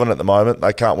 They're irrelevant at the moment.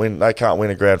 They can't win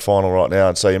a grand final right now,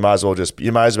 and so you may as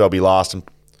well be last and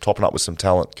topping up with some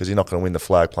talent, because you're not going to win the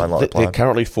flag playing like they're playing. They're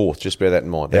currently 4th. Just bear that in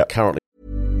mind. They're currently.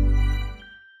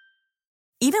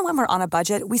 Even when we're on a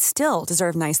budget, we still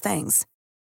deserve nice things.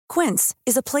 Quince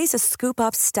is a place to scoop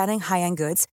up stunning high-end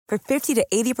goods for 50 to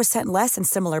 80% less than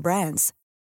similar brands.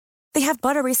 They have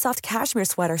buttery soft cashmere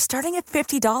sweaters starting at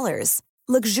 $50,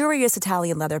 luxurious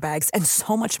Italian leather bags, and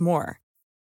so much more.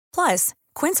 Plus,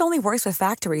 Quince only works with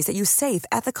factories that use safe,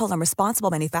 ethical, and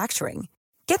responsible manufacturing.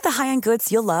 Get the high-end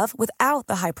goods you'll love without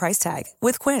the high price tag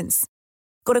with Quince.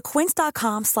 Go to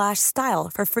quince.com/style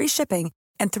for free shipping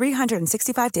and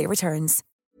 365-day returns.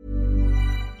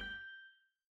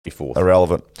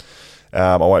 Irrelevant.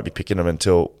 I won't be picking them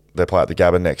until they play at the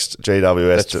Gabba next.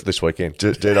 GWS. That's this weekend.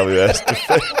 GWS.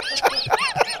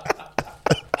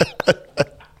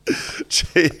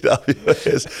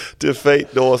 GWS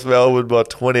defeat North Melbourne by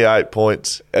 28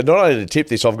 points. And not only to tip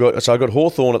this, I've got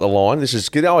Hawthorn at the line. This is.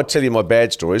 I tell you my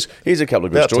bad stories. Here's a couple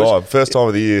of good stories. Time. First time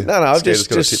of the year. No, I've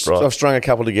just I've strung a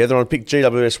couple together and I picked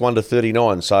GWS 1 to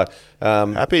 39. So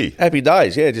happy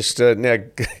days. Yeah, just now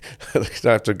don't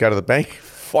have to go to the bank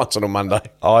once on a Monday.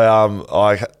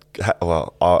 I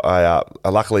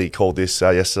luckily called this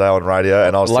yesterday on radio,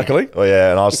 and I was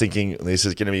and I was thinking this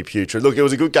is going to be putrid. Look, it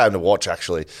was a good game to watch.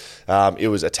 Actually, it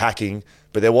was attacking,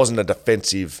 but there wasn't a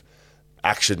defensive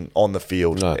action on the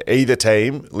field. No. Either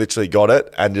team literally got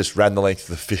it and just ran the length of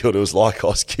the field. It was like I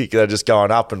was kicking, they're just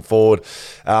going up and forward,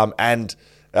 and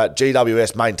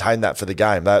GWS maintained that for the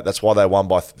game. That's why they won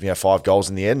by 5 goals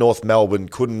in the end. North Melbourne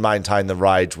couldn't maintain the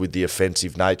rage with the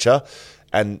offensive nature,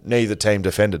 and neither team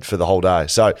defended for the whole day.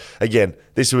 So again,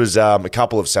 this was a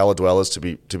couple of cellar dwellers, to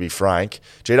be frank.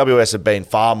 GWS have been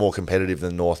far more competitive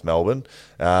than North Melbourne,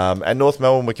 and North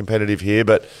Melbourne were competitive here,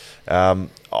 but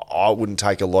I wouldn't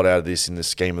take a lot out of this in the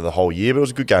scheme of the whole year. But it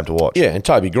was a good game to watch. Yeah, and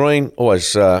Toby Green, always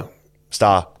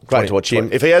star. Great to watch him.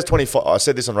 If he has 25, I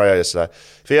said this on radio yesterday.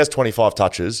 If he has 25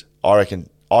 touches, I reckon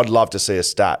I'd love to see a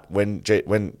stat when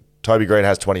Toby Green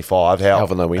has 25. How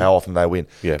often they win?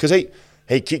 Yeah, because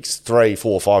he kicks 3,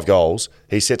 4, 5 goals.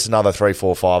 He sets another 3,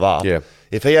 4, 5 up. Yeah.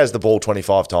 If he has the ball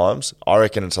 25 times, I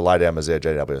reckon it's a lay down Mazare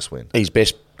GWS win. He's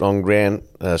best on ground,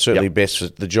 certainly best for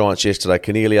the Giants yesterday.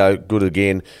 Cornelio, good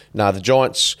again. No, the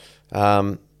Giants,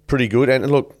 pretty good. And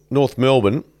look, North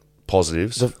Melbourne,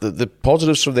 positives. The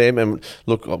positives from them, and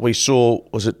look, we saw,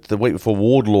 was it the week before,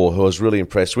 Wardlaw, who I was really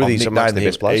impressed with. He's amongst the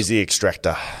best players. He's the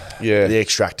extractor. Yeah. The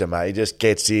extractor, mate. He just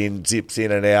gets in, zips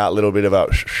in and out, a little bit of a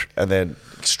and then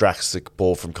extracts the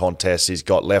ball from contests. He's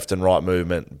got left and right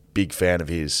movement. Big fan of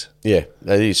his. Yeah,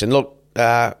 that is. And look,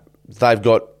 they've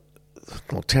got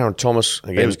Taron Thomas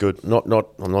again. He was good.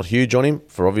 I'm not huge on him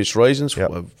for obvious reasons.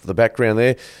 Yep. For the background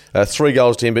there, 3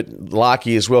 goals to him, but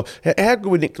Larkey as well. How good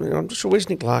with Nick? I'm not sure where's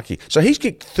Nick Larkey. So he's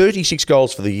kicked 36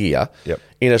 goals for the year. Yep.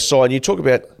 In a side. And you talk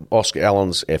about Oscar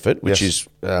Allen's effort, which is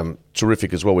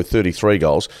terrific as well, with 33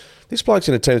 goals. This bloke's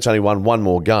in a team that's only won one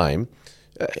more game.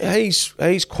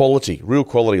 He's quality, real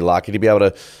quality, Larkey, to be able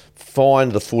to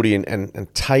find the footy and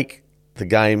take the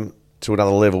game to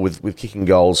another level with kicking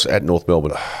goals at North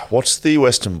Melbourne. What's the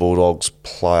Western Bulldogs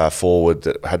player forward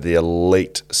that had the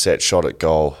elite set shot at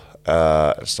goal?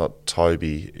 It's not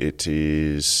Toby. It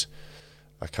is...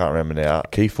 I can't remember now.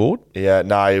 Key forward? Yeah,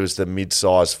 no, he was the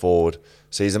mid-sized forward.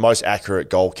 So he's the most accurate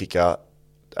goal kicker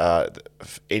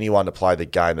anyone to play the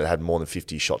game that had more than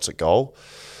 50 shots at goal.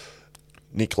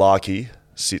 Nick Larkey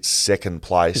sits second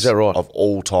place. Is that right? Of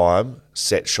all time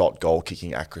set shot goal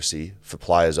kicking accuracy for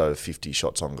players over 50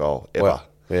 shots on goal ever. Wow.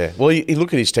 Yeah. Well, you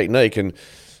look at his technique and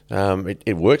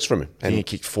it works for him. And he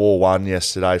kicked 4-1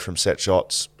 yesterday from set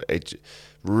shots.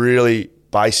 Really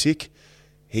basic.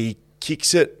 He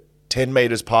kicks it 10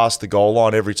 metres past the goal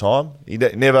line every time. He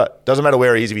never, doesn't matter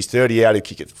where he is. If he's 30 out, he'll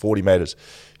kick it 40 metres.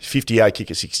 If he's 50 out,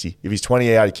 kick it 60. If he's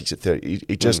 20 out, he kicks it 30.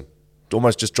 He just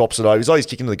almost just drops it over. He's like he's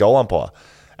kicking to the goal umpire.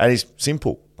 And he's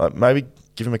simple. Maybe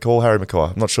give him a call, Harry Mackay.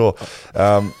 I'm not sure.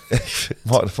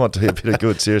 Might do a bit of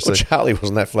good, seriously. Well, Charlie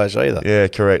wasn't that flash either. Yeah,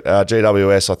 correct.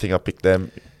 GWS, I think I picked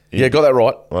them. Yeah, got that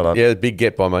right. Well done. Yeah, big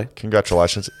get by me.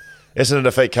 Congratulations. Essendon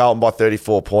defeat Carlton by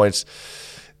 34 points.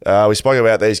 We spoke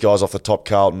about these guys off the top,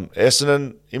 Carlton.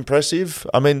 Essendon, impressive.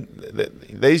 I mean,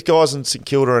 these guys in St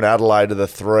Kilda and Adelaide are the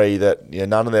three that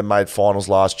none of them made finals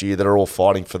last year that are all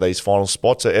fighting for these final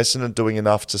spots. Are Essendon doing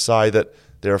enough to say that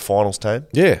they're a finals team?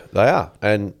 Yeah, they are.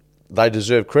 And they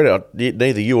deserve credit.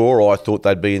 Neither you or I thought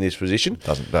they'd be in this position.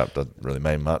 That doesn't really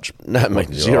mean much. No, it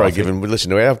means zero. Given we listen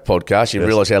to our podcast, you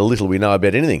realise how little we know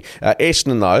about anything.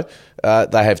 Essendon, though,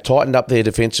 they have tightened up their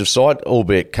defensive side,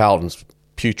 albeit Carlton's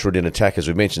putrid in attack, as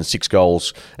we mentioned, 6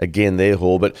 goals again there,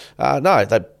 Hall. But no,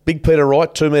 that big Peter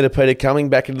Wright, 2 metre Peter coming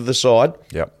back into the side.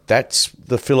 Yep. That's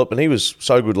the Phillip, and he was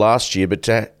so good last year. But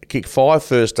to kick 5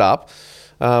 first up,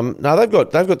 no, they've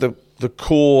got the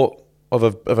core of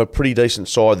a pretty decent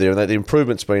side there, and the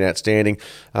improvement's been outstanding.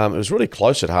 It was really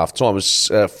close at half time. It was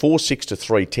 4-6 to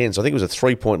 3-10, so I think it was a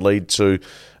 3-point lead to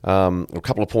a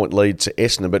couple of point lead to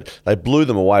Essendon, but they blew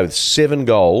them away with 7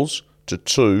 goals to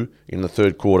 2 in the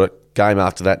third quarter. Game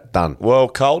after that, done. Well,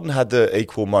 Carlton had the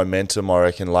equal momentum, I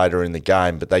reckon, later in the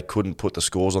game, but they couldn't put the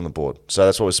scores on the board. So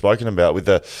that's what we've spoken about with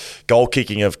the goal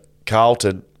kicking of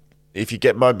Carlton. If you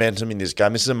get momentum in this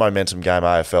game, this is a momentum game,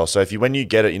 AFL. So when you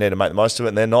get it, you need to make the most of it,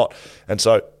 and they're not. And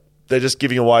so they're just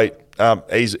giving away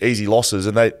easy losses,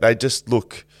 and they just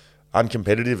look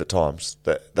uncompetitive at times.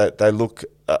 They look...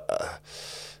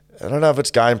 I don't know if it's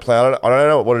game plan. I don't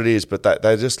know what it is, but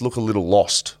they just look a little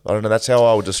lost. I don't know. That's how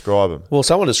I would describe them. Well,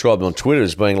 someone described them on Twitter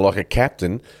as being like a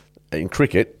captain in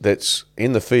cricket that's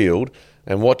in the field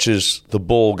and watches the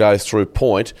ball go through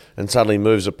point and suddenly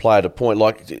moves a player to point,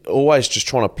 like always just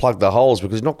trying to plug the holes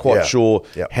because he's not quite sure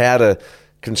how to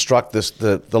construct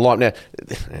the line. Now,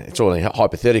 it's all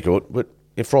hypothetical, but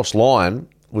if Frost Lyon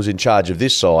was in charge of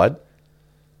this side,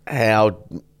 how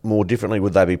more differently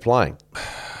would they be playing?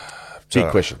 Big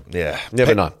question. Yeah.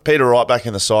 Never know. Peter Wright back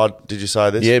in the side. Did you say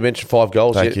this? Yeah, mentioned 5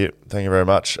 goals. Thank you very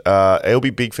much. He'll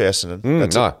be big for Essendon.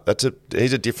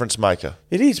 He's a difference maker.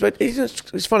 It is, but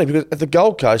it's funny because at the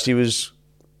Gold Coast he was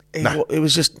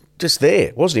just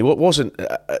there, wasn't he? Wasn't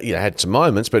had some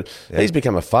moments, but he's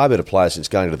become a far better player since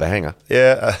going to the Hangar.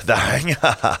 Yeah, the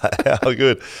Hangar. How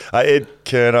good. Ed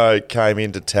Curnow came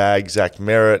in to tag Zach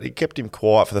Merritt. He kept him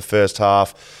quiet for the first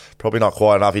half. Probably not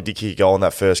quite enough. He did kick a goal in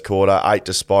that first quarter, 8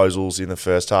 disposals in the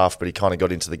first half, but he kind of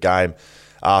got into the game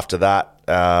after that.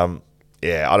 I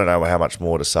don't know how much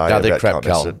more to say. No, they're crap,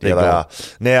 Carlton. Yeah, they are.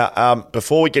 Now,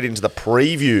 before we get into the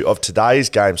preview of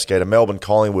today's game, Skeeter,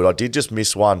 Melbourne-Collingwood, I did just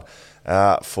miss one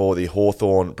for the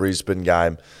Hawthorn-Brisbane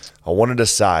game. I wanted to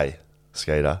say,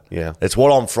 Skeeter, it's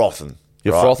what I'm frothing.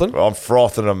 You're frothing? I'm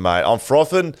frothing them, mate. I'm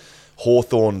frothing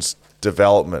Hawthorn's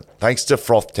development. Thanks to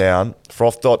Frothtown.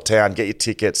 Froth.town. Get your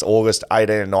tickets. August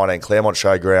 18 and 19. Claremont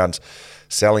Showgrounds.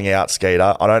 Selling out,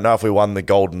 Skeeter. I don't know if we won the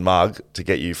golden mug to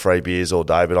get you free beers all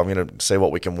day, but I'm going to see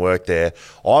what we can work there.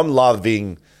 I'm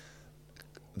loving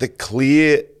the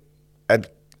clear and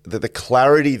the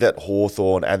clarity that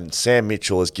Hawthorn and Sam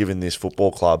Mitchell has given this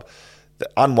football club.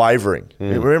 Unwavering.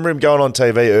 Remember him going on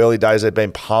TV early days, they'd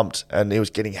been pumped and he was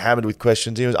getting hammered with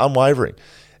questions. He was unwavering.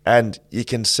 And you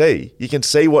can see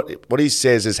what he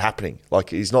says is happening. Like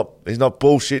he's not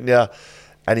bullshitting you,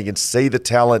 and you can see the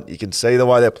talent. You can see the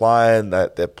way they're playing.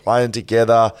 That they're playing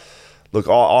together. Look,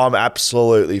 I'm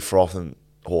absolutely frothing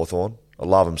Hawthorn. I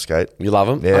love him, Skate. You love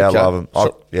him? Yeah, okay. I love him.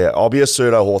 I'll be a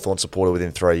pseudo Hawthorn supporter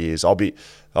within 3 years. I'll get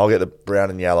the brown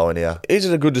and yellow in here.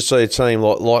 Isn't it good to see a team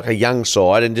like a young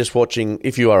side and just watching,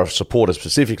 if you are a supporter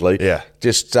specifically,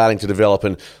 just starting to develop?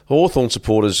 And Hawthorn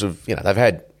supporters have, they've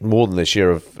had more than their share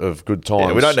of good times.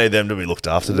 Yeah, we don't need them to be looked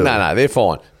after, do we? No, they're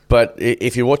fine. But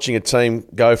if you're watching a team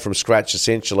go from scratch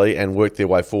essentially and work their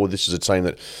way forward, this is a team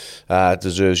that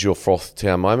deserves your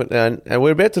Frothtown moment. And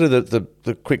we're about to do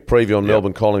the quick preview on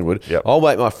Melbourne-Collingwood. Yep. I'll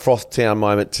make my Frothtown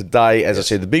moment today. As I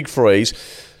said, the big freeze.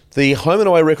 The home and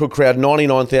away record crowd,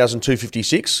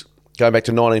 99,256, going back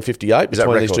to 1958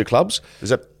 between these two clubs. Is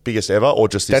that biggest ever or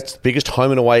just this? That's the biggest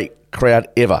home and away crowd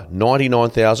ever,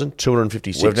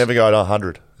 99,256. We've never gone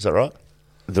 100. Is that right?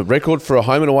 The record for a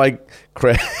home and away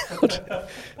crowd.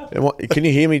 Can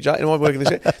you hear me, Jay? Am I working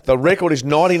this out? The record is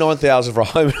 99,000 for a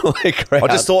home and away crowd. I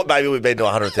just thought maybe we've been to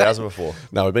 100,000 before.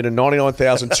 No, we've been to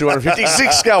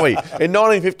 99,256, Scully, in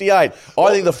 1958.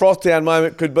 I think the Frothtown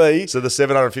moment could be... So the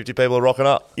 750 people are rocking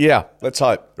up. Yeah, let's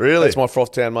hope. Really? That's my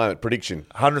Frothtown moment prediction.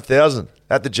 100,000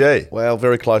 at the G. Well,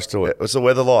 very close to it. What's the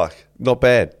weather like? Not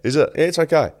bad. Is it? Yeah, it's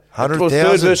okay. 100,000?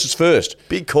 Third versus first.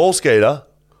 Big call, Skeeter.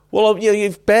 Well,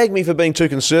 you've bagged me for being too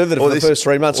conservative for the first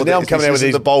 3 months, and now I'm coming out with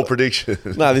these... the bold prediction.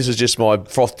 No, this is just my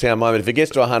Frothtown moment. If it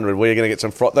gets to 100, we're going to get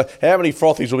some froth. How many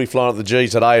frothies will be flying at the G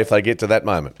today if they get to that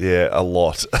moment? Yeah, a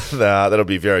lot. That'll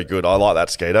be very good. I like that,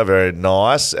 Skeeter. Very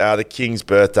nice. The King's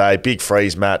birthday, big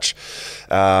freeze match.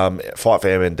 Fight for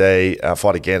MMD,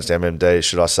 fight against MMD,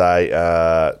 should I say.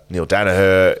 Neil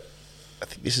Danaher. I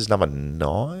think this is number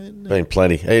 9. Been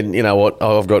plenty. And you know what? I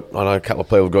know a couple of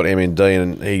people have got MMD,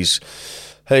 and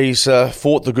he's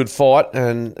fought the good fight,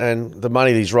 and the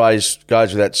money he's raised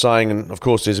goes without saying. And, of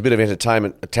course, there's a bit of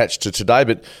entertainment attached to today,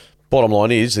 but bottom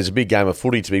line is there's a big game of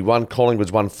footy to be won.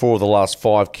 Collingwood's won 4 of the last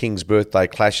 5 King's birthday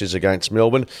clashes against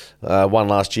Melbourne, won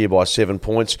last year by 7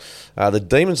 points. The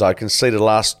Demons, though, conceded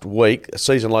last week, a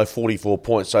season low 44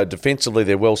 points, so defensively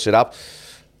they're well set up.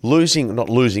 Not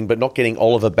getting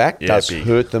Oliver back does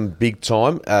hurt them big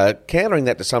time. Countering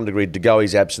that to some degree, De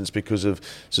Goey's absence because of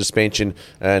suspension,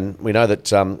 and we know that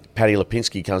Paddy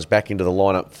Lipinski comes back into the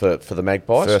lineup for the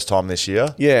Magpies. First time this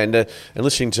year. Yeah, and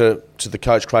listening to the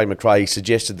coach Craig McRae, he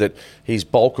suggested that his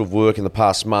bulk of work in the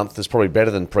past month is probably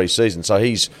better than pre-season, so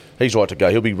he's right to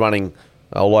go. He'll be running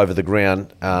all over the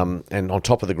ground and on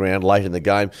top of the ground late in the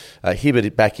game.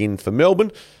 Hibbert back in for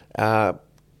Melbourne.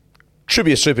 Should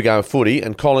be a super game of footy,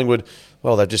 and Collingwood,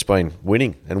 well, they've just been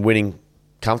winning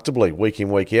comfortably week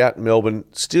in, week out. Melbourne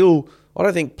still, I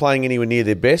don't think, playing anywhere near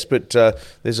their best, but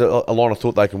there's a line of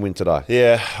thought they can win today.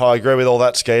 Yeah, I agree with all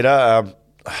that, Skeeter.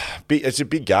 It's a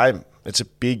big game. It's a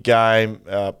big game.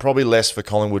 Probably less for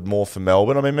Collingwood, more for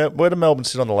Melbourne. I mean, where do Melbourne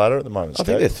sit on the ladder at the moment, I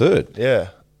think they're third. Yeah.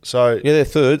 So yeah, they're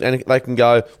third, and they can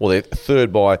go, well, they're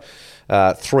third by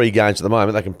 3 games at the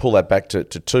moment. They can pull that back to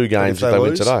 2 games if they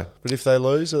win today. But if they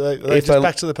lose, are they just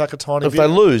back to the pack a tiny bit? If they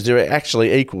lose, they're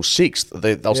actually equal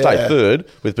 6th. They'll stay third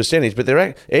with percentage, but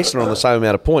they're Essendon on the same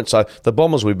amount of points. So the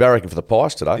Bombers will be barracking for the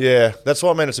Pies today. Yeah, that's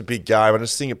what I mean. It's a big game. I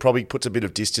just think it probably puts a bit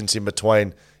of distance in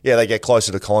between. Yeah, they get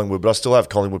closer to Collingwood, but I still have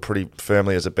Collingwood pretty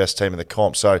firmly as the best team in the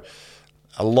comp. So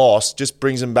a loss just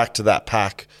brings them back to that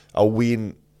pack. A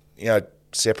win,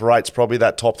 separates probably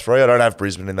that top 3. I don't have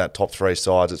Brisbane in that top 3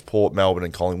 sides. It's Port, Melbourne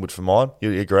and Collingwood for mine.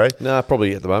 You agree? No,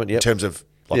 probably at the moment, In terms of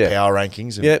power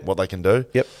rankings and what they can do?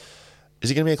 Yep.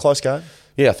 Is it going to be a close game?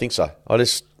 Yeah, I think so.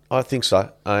 I think so.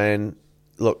 And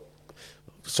look,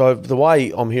 so the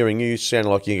way I'm hearing you sound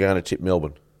like you're going to tip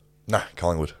Melbourne. No,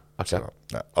 Collingwood. Okay.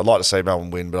 No, I'd like to see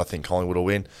Melbourne win, but I think Collingwood will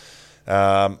win.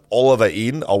 Oliver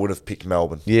in, I would have picked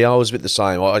Melbourne. Yeah, I was a bit the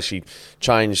same. I actually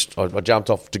changed. I jumped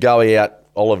off De Goey out,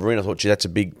 Oliver in. I thought, gee, that's a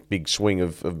big swing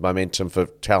of momentum for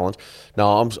talent.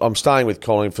 No, I'm staying with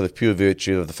Collingwood for the pure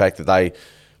virtue of the fact that they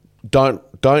don't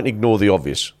ignore the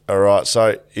obvious. All right,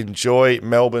 so enjoy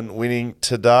Melbourne winning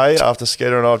today after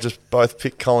Skeeter and I have just both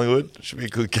picked Collingwood. Should be a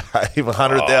good game.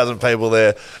 100,000 people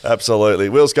there, absolutely.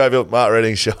 Will Scoville, Mark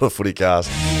Redding, Shelter Footy Cast.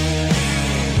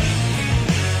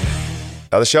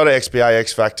 The Shelter XPA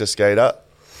X Factor, Skeeter.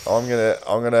 I'm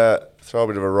gonna throw a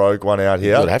bit of a rogue one out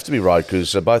here. It would have to be rogue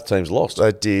because both teams lost.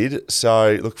 They did.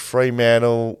 So look,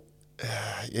 Fremantle.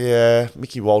 Yeah,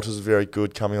 Mickey Walters is very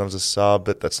good coming on as a sub,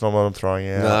 but that's not what I'm throwing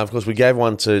out. No, of course, we gave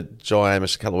one to Jai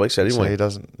Amos a couple of weeks ago, didn't we? He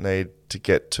doesn't need to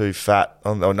get too fat.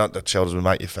 Not that Shelters will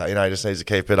make you fat. He just needs to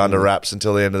keep it under wraps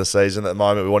until the end of the season. At the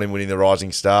moment, we want him winning the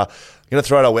Rising Star. I'm going to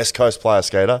throw out a West Coast player,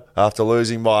 Skeeter, after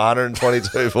losing by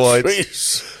 122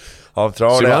 points. I'm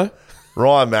throwing out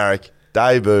Ryan Marrick,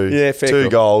 debut, yeah, 2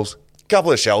 goals.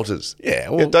 Couple of shelters. Yeah,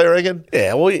 well, do you reckon?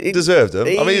 Yeah, well, he deserved them.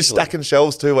 Easily. I mean, he's stacking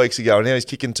shelves 2 weeks ago, and now he's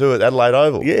kicking 2 at Adelaide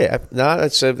Oval. Yeah, no,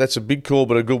 that's a big call,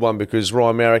 but a good one because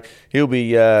Ryan Marrick, he'll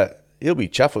be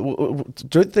chuffed.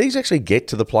 Do these actually get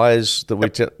to the players that we?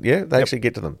 They actually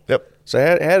get to them. Yep. So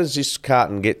how does this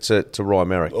carton get to Ryan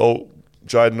Marrick? Oh,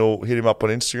 Jaden will hit him up on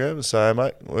Instagram and say, hey,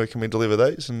 mate, where can we deliver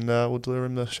these? And we'll deliver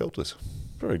him the shelters.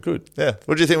 Very good. Yeah.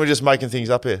 What do you think? We're just making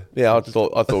things up here? Yeah, I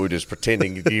thought we were just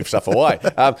pretending to give stuff away.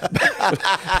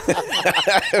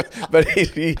 But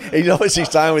he's obviously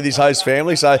staying with his host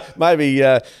family, so maybe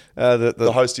The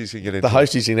hosties can get into The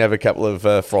hosties can have a couple of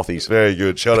frothies. Very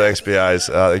good. Shout out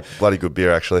XBAs. Bloody good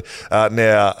beer, actually.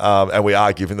 And we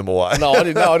are giving them away. No, I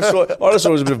didn't know. I just thought it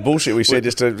was a bit of bullshit we said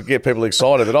just to get people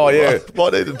excited. That,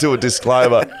 Might need to do a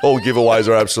disclaimer. All giveaways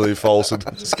are absolutely false. And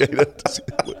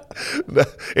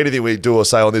anything we do or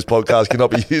say on this podcast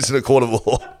cannot be used in a court of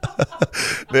law.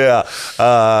 Now,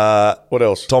 what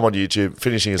else? Tom on YouTube,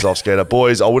 finishing us off, Skeeter.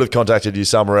 Boys, I would have contacted you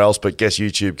somewhere else, but guess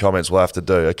YouTube comments will have to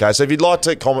do. Okay, so if you'd like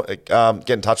to get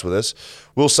in touch with us,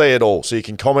 we'll see it all. So you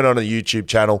can comment on the YouTube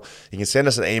channel. You can send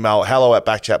us an email,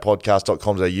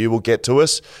 hello@backchatpodcast.com.au. Will get to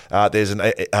us. There's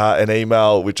an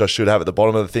email, which I should have at the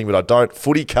bottom of the thing, but I don't.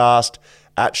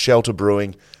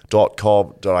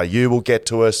 footycast@shelterbrewing.com.au will get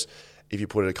to us. If you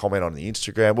put a comment on the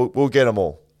Instagram, we'll get them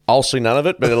all. I'll see none of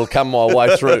it, but it'll come my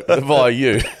way through via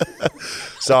you.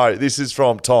 So this is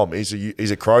from Tom. He's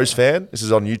a Crows fan. This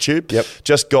is on YouTube. Yep.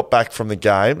 Just got back from the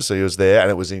game, so he was there, and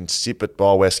it was in Sippet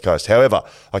by West Coast. However,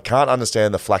 I can't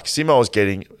understand the flack Simo was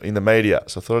getting in the media,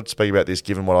 so I thought I'd speak about this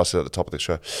given what I said at the top of the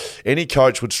show. Any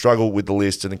coach would struggle with the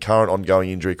list and the current ongoing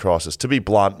injury crisis. To be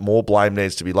blunt, more blame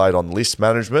needs to be laid on list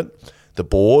management, the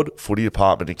board, footy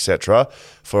department, etc.,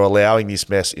 for allowing this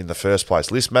mess in the first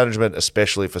place. List management,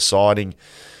 especially for signing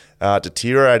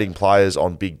deteriorating players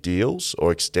on big deals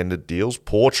or extended deals,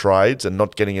 poor trades, and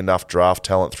not getting enough draft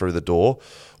talent through the door.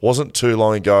 Wasn't too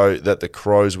long ago that the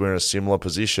Crows were in a similar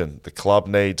position. The club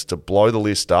needs to blow the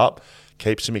list up,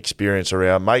 keep some experience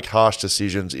around, make harsh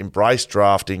decisions, embrace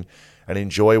drafting, and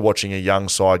enjoy watching a young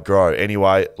side grow.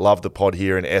 Anyway, love the pod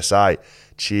here in SA.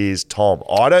 Cheers, Tom.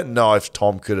 I don't know if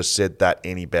Tom could have said that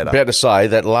any better. About to say,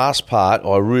 that last part, it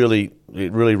really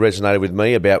resonated with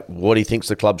me about what he thinks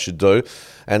the club should do.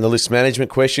 And the list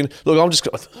management question, look,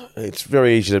 it's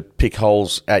very easy to pick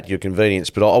holes at your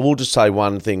convenience, but I will just say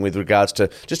one thing with regards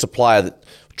to just a player that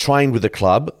trained with the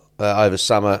club over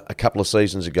summer a couple of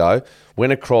seasons ago,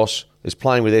 went across, is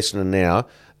playing with Essendon now,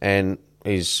 and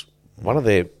is one of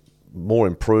their more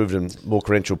improved and more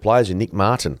credentialed players in Nick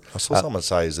Martin. I saw someone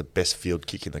say he's the best field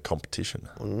kick in the competition.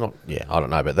 I don't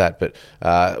know about that, but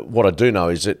what I do know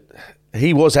is that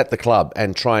he was at the club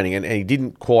and training, and he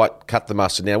didn't quite cut the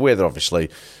mustard. Now, whether obviously,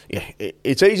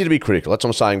 it's easy to be critical. That's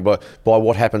what I'm saying by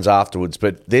what happens afterwards.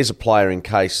 But there's a player in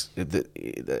case,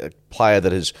 a player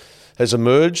that has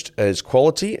emerged as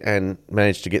quality and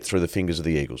managed to get through the fingers of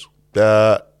the Eagles.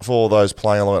 For those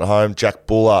playing along at home, Jack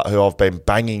Buller, who I've been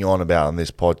banging on about on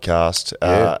this podcast,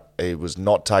 he was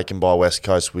not taken by West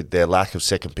Coast with their lack of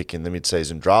second pick in the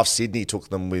mid-season draft. Sydney took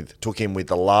him with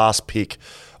the last pick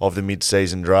of the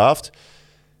mid-season draft.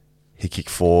 He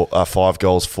kicked 5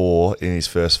 goals, 4 in his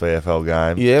first VFL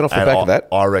game. Yeah, and off the back of that,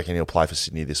 I reckon he'll play for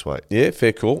Sydney this week. Yeah,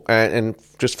 fair call. And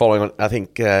just following on, I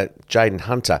think Jaden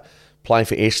Hunter, playing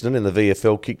for Essendon in the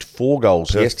VFL, kicked 4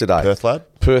 goals yesterday.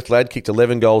 Perth lad kicked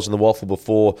 11 goals in the Waffle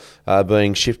before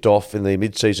being shipped off in the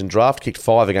mid-season draft. Kicked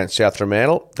 5 against South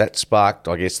Fremantle. That sparked,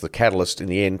 I guess, the catalyst in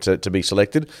the end to be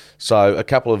selected. So a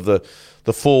couple of the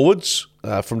forwards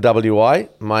from WA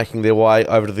making their way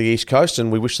over to the East Coast,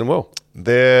 and we wish them well.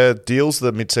 Their deals,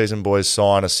 the mid-season boys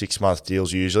sign, are 6-month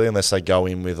deals usually, unless they go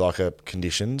in with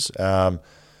conditions. I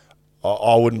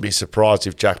wouldn't be surprised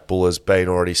if Jack Buller's been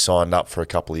already signed up for a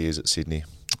couple of years at Sydney.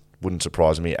 Wouldn't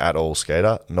surprise me at all,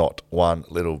 Skeeter. Not one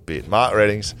little bit. Mark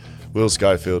Reddings, Will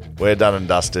Schofield, we're done and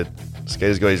dusted.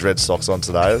 Skeeter's got his red socks on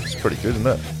today. It's pretty good, isn't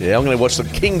it? Yeah, I'm going to watch some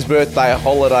King's Birthday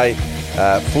holiday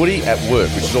footy at work,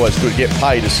 which is always good. Get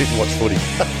paid to sit and watch footy.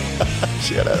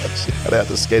 Shout out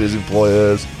to Skeeter's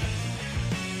employers.